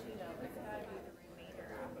of the genome, it's got to be the remainder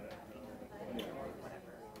after that,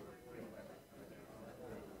 whatever.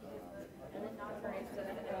 And then non-viral says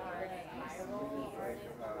that RNA viral RNA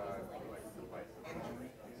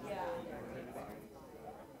yeah.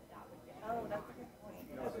 Oh, that's a good point.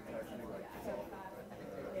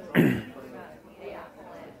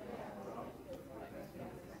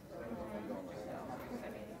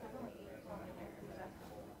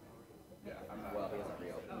 Yeah. Well, he hasn't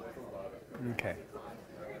reopened. Okay.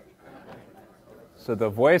 So the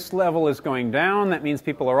voice level is going down. That means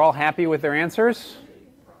people are all happy with their answers?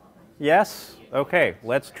 Yes? Okay,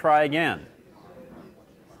 let's try again.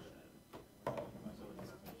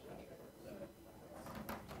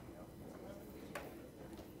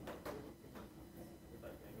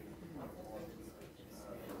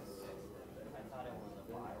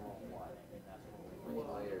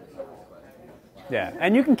 Yeah,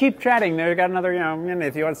 and you can keep chatting. There, got another, minute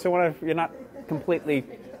if you still want to. You're not completely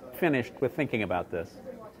finished with thinking about this.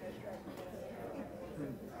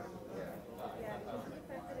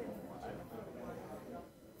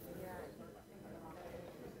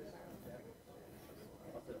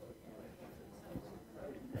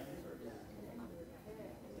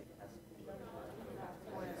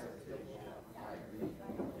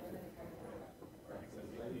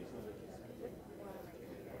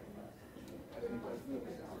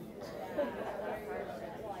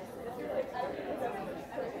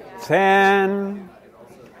 Ten.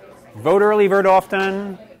 Vote early, vote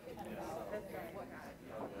often.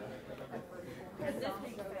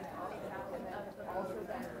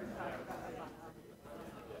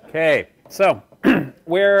 Okay, so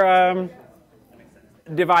we're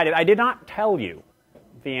divided. I did not tell you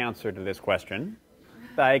the answer to this question.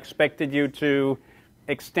 I expected you to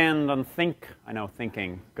extend and think. I know,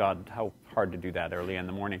 thinking. God, how hard to do that early in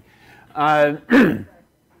the morning. About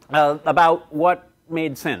what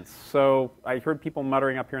made sense. So I heard people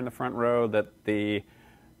muttering up here in the front row that the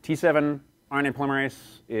T7 RNA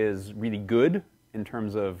polymerase is really good in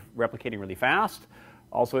terms of replicating really fast.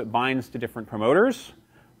 Also, it binds to different promoters.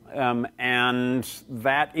 And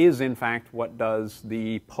that is, in fact, what does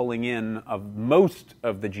the pulling in of most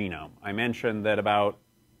of the genome. I mentioned that about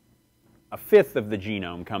a fifth of the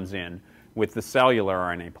genome comes in with the cellular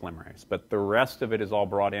RNA polymerase, but the rest of it is all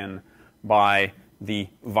brought in by the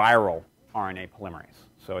viral RNA polymerase.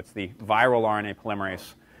 So it's the viral RNA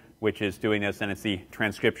polymerase which is doing this, and it's the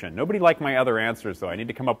transcription. Nobody liked my other answers, though. I need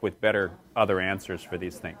to come up with better other answers for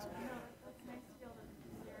these things.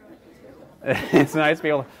 It's nice to be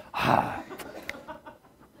able to,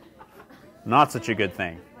 not such a good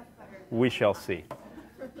thing. We shall see.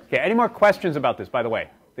 Okay, any more questions about this, by the way?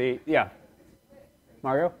 Yeah.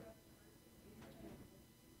 Mario?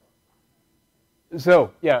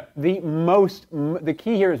 So, yeah, the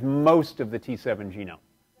key here is most of the T7 genome.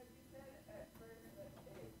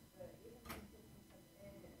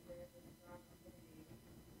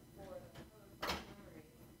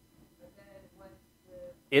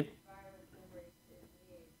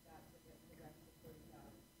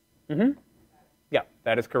 Yeah,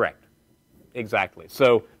 that is correct. Exactly.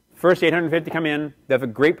 So first 850 come in. They have a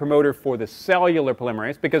great promoter for the cellular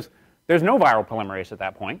polymerase because there's no viral polymerase at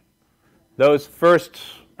that point. Those first,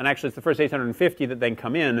 and actually it's the first 850 that then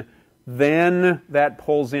come in, then that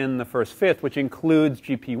pulls in the first fifth, which includes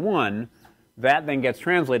GP1. That then gets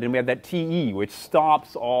translated, and we have that TE, which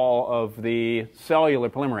stops all of the cellular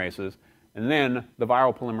polymerases, and then the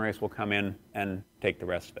viral polymerase will come in and take the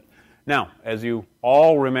rest of it. Now, as you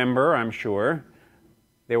all remember, I'm sure,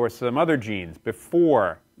 there were some other genes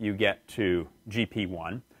before you get to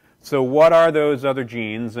GP1. So what are those other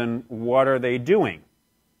genes, and what are they doing?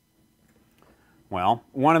 Well,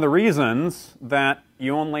 one of the reasons that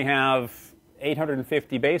you only have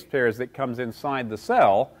 850 base pairs that comes inside the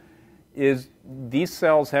cell is these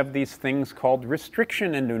cells have these things called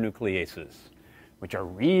restriction endonucleases, which are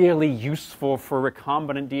really useful for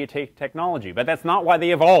recombinant DNA technology. But that's not why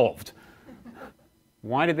they evolved.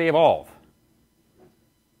 Why did they evolve?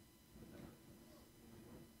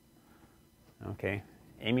 Okay,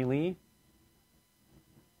 Amy Lee?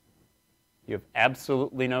 You have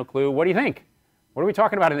absolutely no clue. What do you think? What are we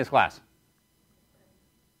talking about in this class?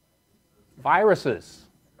 Viruses.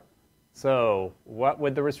 So what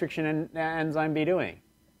would the restriction enzyme be doing?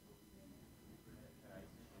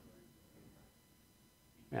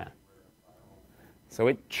 Yeah. So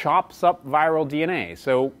it chops up viral DNA.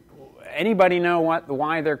 So anybody know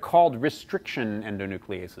why they're called restriction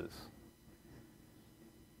endonucleases?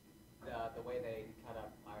 The way they cut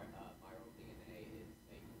up viral DNA is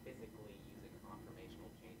they physically, using conformational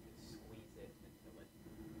changes, squeeze it until it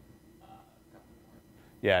comes more.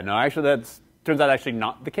 Yeah, no, actually that turns out actually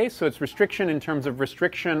not the case. So it's restriction in terms of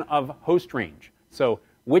restriction of host range. So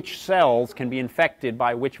which cells can be infected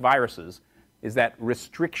by which viruses is that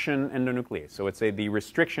restriction endonuclease. So the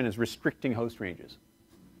restriction is restricting host ranges.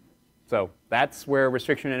 So that's where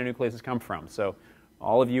restriction endonucleases come from. So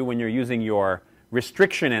all of you, when you're using your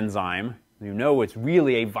restriction enzyme, you know it's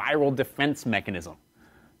really a viral defense mechanism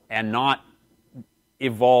and not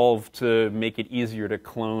evolved to make it easier to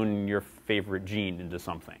clone your favorite gene into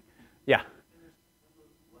something. Yeah?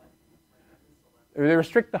 They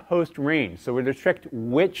restrict the host range. So we restrict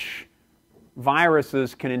which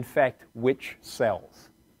viruses can infect which cells.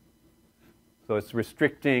 So it's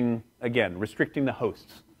restricting, again, restricting the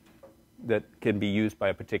hosts that can be used by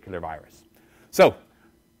a particular virus. So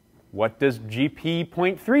what does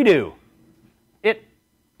GP.3 do? It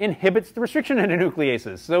inhibits the restriction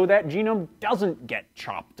endonucleases so that genome doesn't get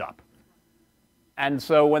chopped up. And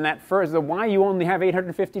so when why you only have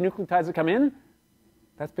 850 nucleotides that come in,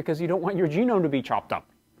 that's because you don't want your genome to be chopped up.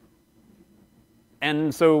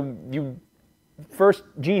 And so first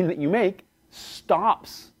gene that you make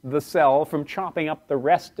stops the cell from chopping up the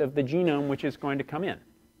rest of the genome which is going to come in.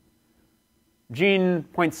 Gene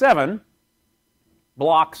 0.7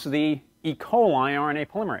 blocks the E. coli RNA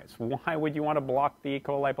polymerase. Why would you want to block the E.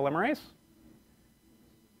 coli polymerase?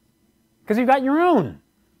 Because you've got your own.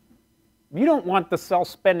 You don't want the cell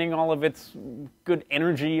spending all of its good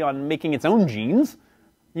energy on making its own genes.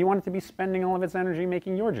 You want it to be spending all of its energy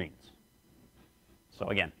making your genes. So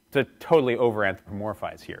again, to totally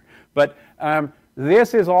over-anthropomorphize here. But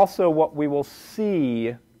this is also what we will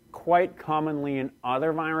see quite commonly in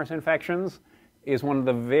other virus infections, is one of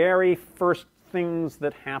the very first things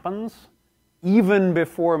that happens, even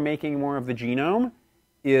before making more of the genome,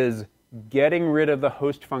 is getting rid of the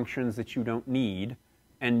host functions that you don't need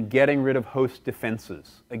and getting rid of host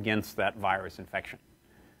defenses against that virus infection.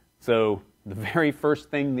 So the very first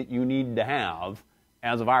thing that you need to have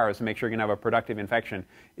as a virus to make sure you can have a productive infection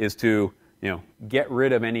is to get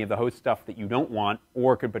rid of any of the host stuff that you don't want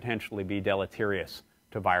or could potentially be deleterious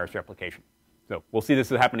to virus replication. So we'll see this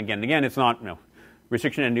happen again and again. It's not,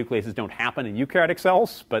 restriction endonucleases don't happen in eukaryotic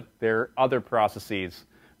cells, but there are other processes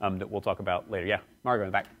that we'll talk about later. Yeah, Margot in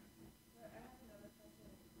the back.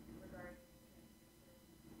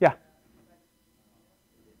 Yeah.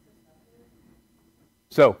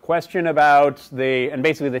 So question about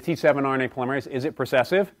basically the T7 RNA polymerase, is it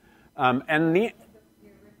processive? And the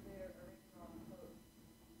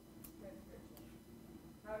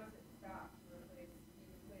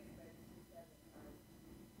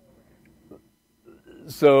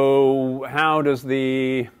So how does so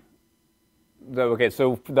the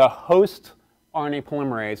host RNA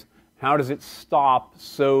polymerase, how does it stop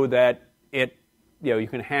so that you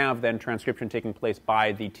can have then transcription taking place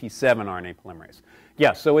by the T7 RNA polymerase?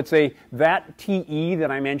 Yeah, so it's that TE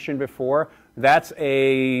that I mentioned before, that's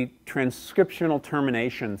a transcriptional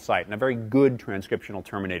termination site, and a very good transcriptional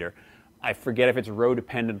terminator. I forget if it's row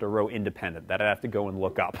dependent or row independent. That I'd have to go and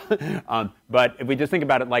look up. But if we just think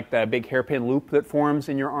about it like the big hairpin loop that forms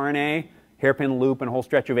in your RNA, hairpin loop and a whole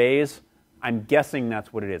stretch of A's, I'm guessing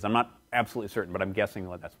that's what it is. I'm not absolutely certain, but I'm guessing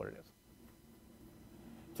that's what it is.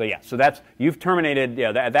 So yeah, so you've terminated,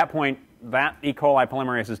 at that point, that E. coli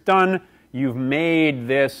polymerase is done. You've made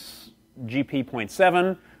this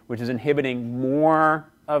GP.7, which is inhibiting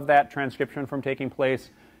more of that transcription from taking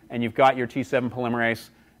place, and you've got your T7 polymerase,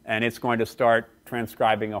 and it's going to start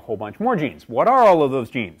transcribing a whole bunch more genes. What are all of those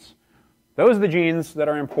genes? Those are the genes that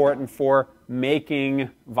are important for making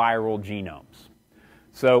viral genomes.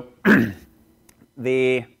 So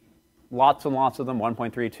lots and lots of them,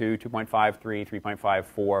 1.32, 2.53,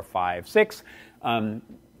 3.54, 5, 6.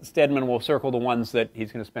 Stedman will circle the ones that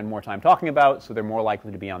he's going to spend more time talking about, so they're more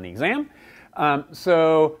likely to be on the exam.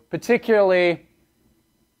 So particularly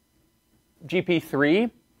GP3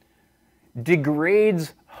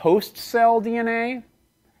 degrades host cell DNA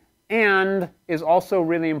and is also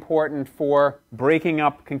really important for breaking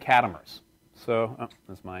up concatemers. So,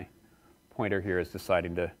 as my pointer here is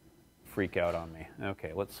deciding to freak out on me.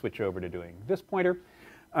 Okay, let's switch over to doing this pointer.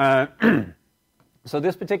 So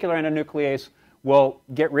this particular endonuclease will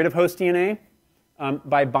get rid of host DNA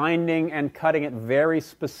by binding and cutting at very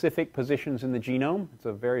specific positions in the genome. It's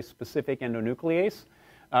a very specific endonuclease.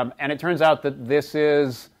 And it turns out that this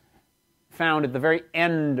is found at the very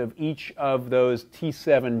end of each of those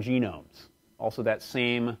T7 genomes, also that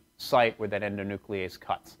same site where that endonuclease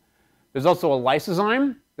cuts. There's also a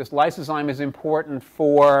lysozyme. This lysozyme is important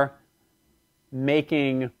for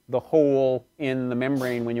making the hole in the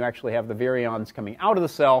membrane when you actually have the virions coming out of the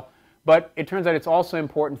cell. But it turns out it's also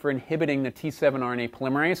important for inhibiting the T7 RNA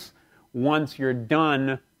polymerase once you're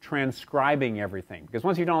done transcribing everything. Because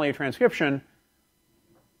once you've done all your transcription,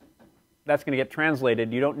 that's going to get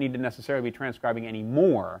translated. You don't need to necessarily be transcribing any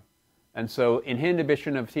more. And so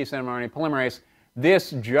inhibition of T7 RNA polymerase,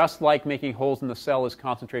 this, just like making holes in the cell, is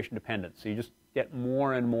concentration dependent. So you just get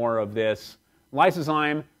more and more of this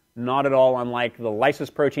lysozyme, not at all unlike the lysis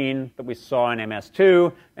protein that we saw in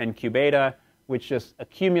MS2 and Q beta, which just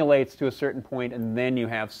accumulates to a certain point, and then you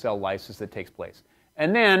have cell lysis that takes place.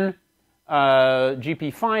 And then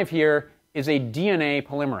GP5 here is a DNA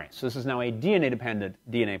polymerase. So this is now a DNA-dependent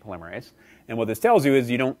DNA polymerase. And what this tells you is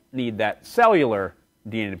you don't need that cellular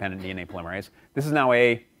DNA-dependent DNA polymerase. This is now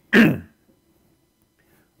a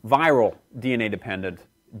viral DNA-dependent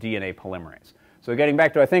DNA polymerase. So getting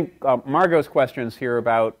back to, I think, Margot's questions here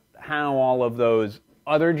about how all of those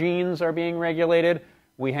other genes are being regulated,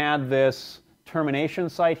 we had this termination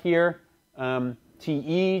site here,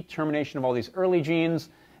 TE, termination of all these early genes,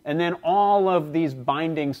 and then all of these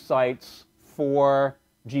binding sites for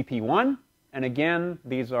GP1. And again,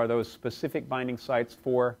 these are those specific binding sites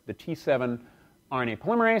for the T7 RNA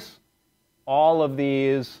polymerase. All of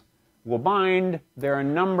these will bind. There are a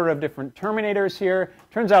number of different terminators here.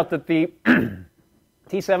 Turns out that the T7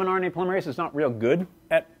 RNA polymerase is not real good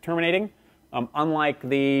at terminating, unlike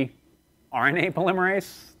the RNA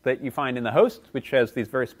polymerase that you find in the host, which has these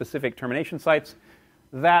very specific termination sites.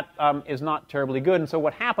 That is not terribly good. And so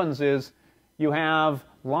what happens is you have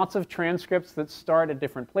lots of transcripts that start at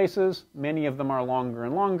different places. Many of them are longer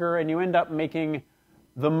and longer, and you end up making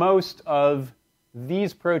the most of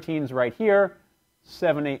these proteins right here,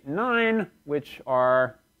 7, 8, 9, which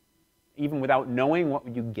are, even without knowing, what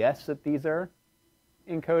would you guess that these are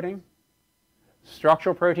encoding?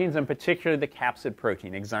 Structural proteins, and particularly the capsid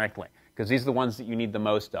protein, exactly, because these are the ones that you need the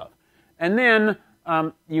most of. And then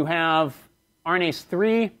you have RNase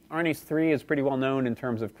 3. RNase 3 is pretty well known in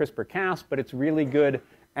terms of CRISPR-Cas, but it's really good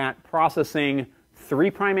at processing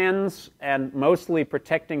 3' ends and mostly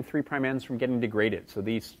protecting 3' ends from getting degraded. So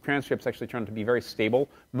these transcripts actually turn out to be very stable.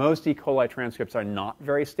 Most E. coli transcripts are not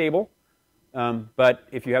very stable, but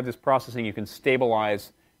if you have this processing, you can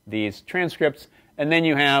stabilize these transcripts. And then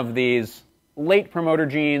you have these late promoter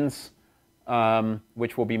genes,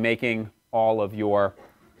 which will be making all of your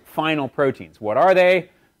final proteins. What are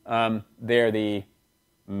they? They're the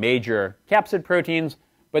major capsid proteins,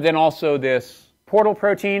 but then also this portal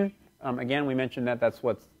protein. Again, we mentioned that that's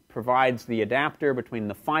what provides the adapter between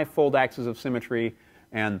the 5-fold axis of symmetry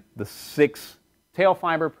and the 6 tail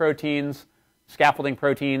fiber proteins, scaffolding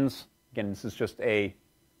proteins. Again, this is just a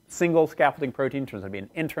single scaffolding protein, turns out to be an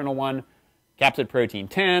internal one. Capsid protein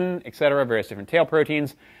 10, et cetera, various different tail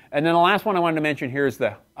proteins. And then the last one I wanted to mention here is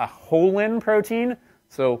a holin protein.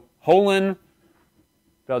 So holin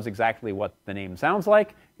does exactly what the name sounds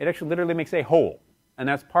like. It actually literally makes a hole. And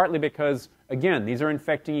that's partly because, again, these are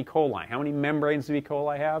infecting E. coli. How many membranes do E.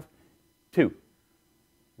 coli have? 2.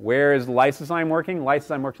 Where is lysozyme working?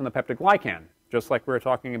 Lysozyme works on the peptide glycan, just like we were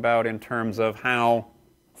talking about in terms of how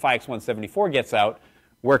FIX174 gets out,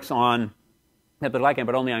 works on peptide glycan,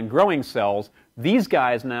 but only on growing cells. These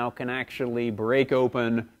guys now can actually break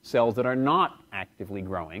open cells that are not actively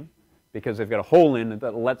growing because they've got a hole in it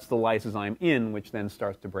that lets the lysozyme in, which then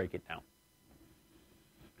starts to break it down.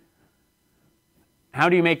 How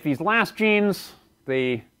do you make these last genes?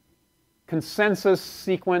 The consensus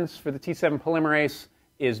sequence for the T7 polymerase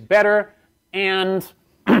is better, and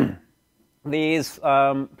these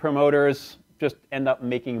promoters just end up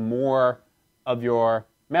making more of your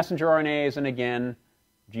messenger RNAs, and again,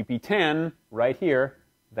 GP10 right here,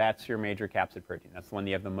 that's your major capsid protein. That's the one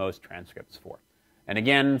you have the most transcripts for. And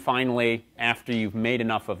again, finally, after you've made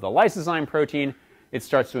enough of the lysozyme protein, it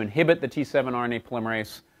starts to inhibit the T7 RNA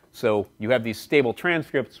polymerase. So you have these stable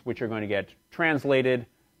transcripts which are going to get translated,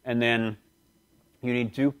 and then you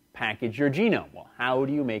need to package your genome. Well, how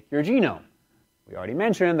do you make your genome? We already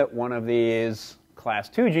mentioned that one of these class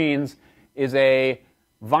 2 genes is a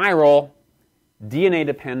viral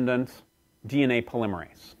DNA-dependent DNA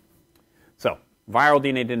polymerase. So viral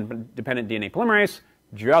DNA-dependent DNA polymerase,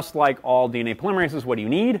 just like all DNA polymerases, what do you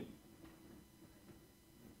need?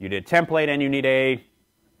 You need a template and you need a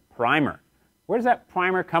primer. Where does that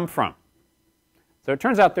primer come from? So it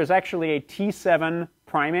turns out there's actually a T7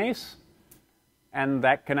 primase, and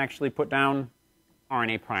that can actually put down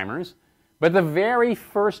RNA primers. But the very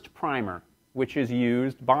first primer, which is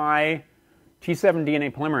used by T7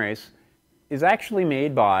 DNA polymerase, is actually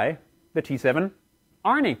made by the T7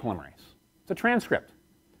 RNA polymerase. It's a transcript.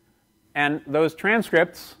 And those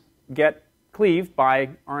transcripts get cleaved by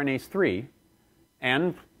RNase 3.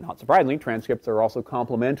 And not surprisingly, transcripts are also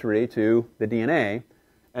complementary to the DNA.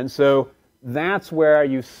 And so that's where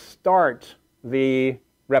you start the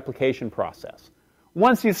replication process.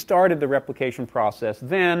 Once you've started the replication process,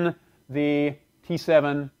 then the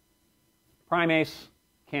T7 primase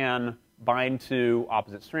can bind to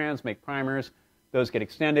opposite strands, make primers. Those get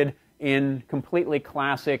extended in completely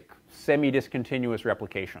classic semi-discontinuous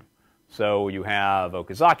replication. So you have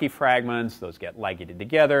Okazaki fragments, those get ligated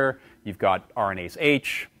together, you've got RNase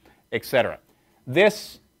H, etc.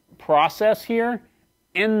 This process here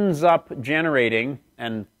ends up generating,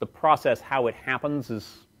 and the process, how it happens,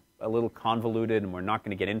 is a little convoluted, and we're not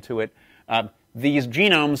going to get into it, these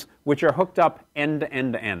genomes which are hooked up end to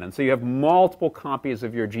end to end. And so you have multiple copies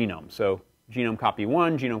of your genome. So genome copy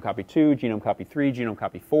 1, genome copy 2, genome copy 3, genome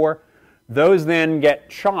copy 4. Those then get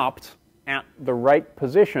chopped at the right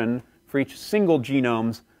position for each single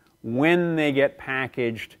genomes when they get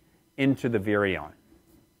packaged into the virion.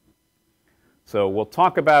 So we'll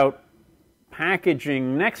talk about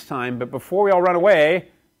packaging next time, but before we all run away,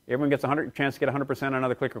 everyone gets a chance to get 100% on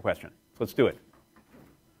another clicker question. So let's do it.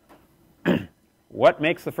 What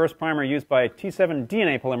makes the first primer used by T7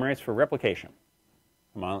 DNA polymerase for replication?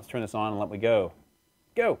 Come on, let's turn this on and let me go.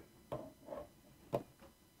 Go!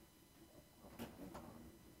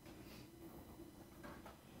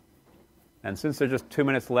 And since there's just 2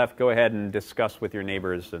 minutes left, go ahead and discuss with your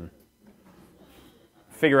neighbors and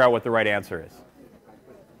figure out what the right answer is.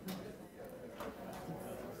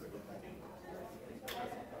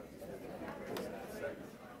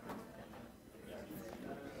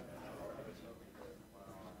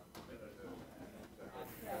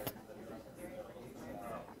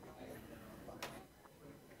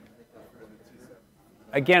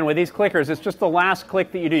 Again, with these clickers, it's just the last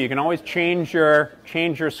click that you do. You can always change your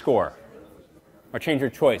score. Or change your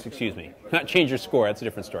choice, excuse me. Not change your score, that's a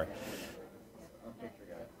different story.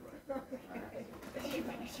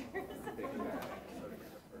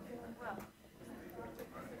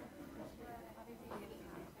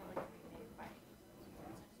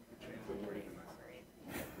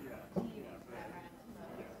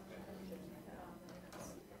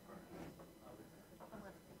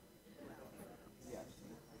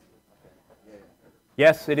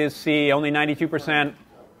 Yes, it is C, only 92%.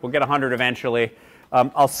 We'll get 100 eventually.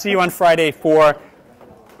 I'll see you on Friday for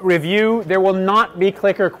review. There will not be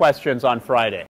clicker questions on Friday.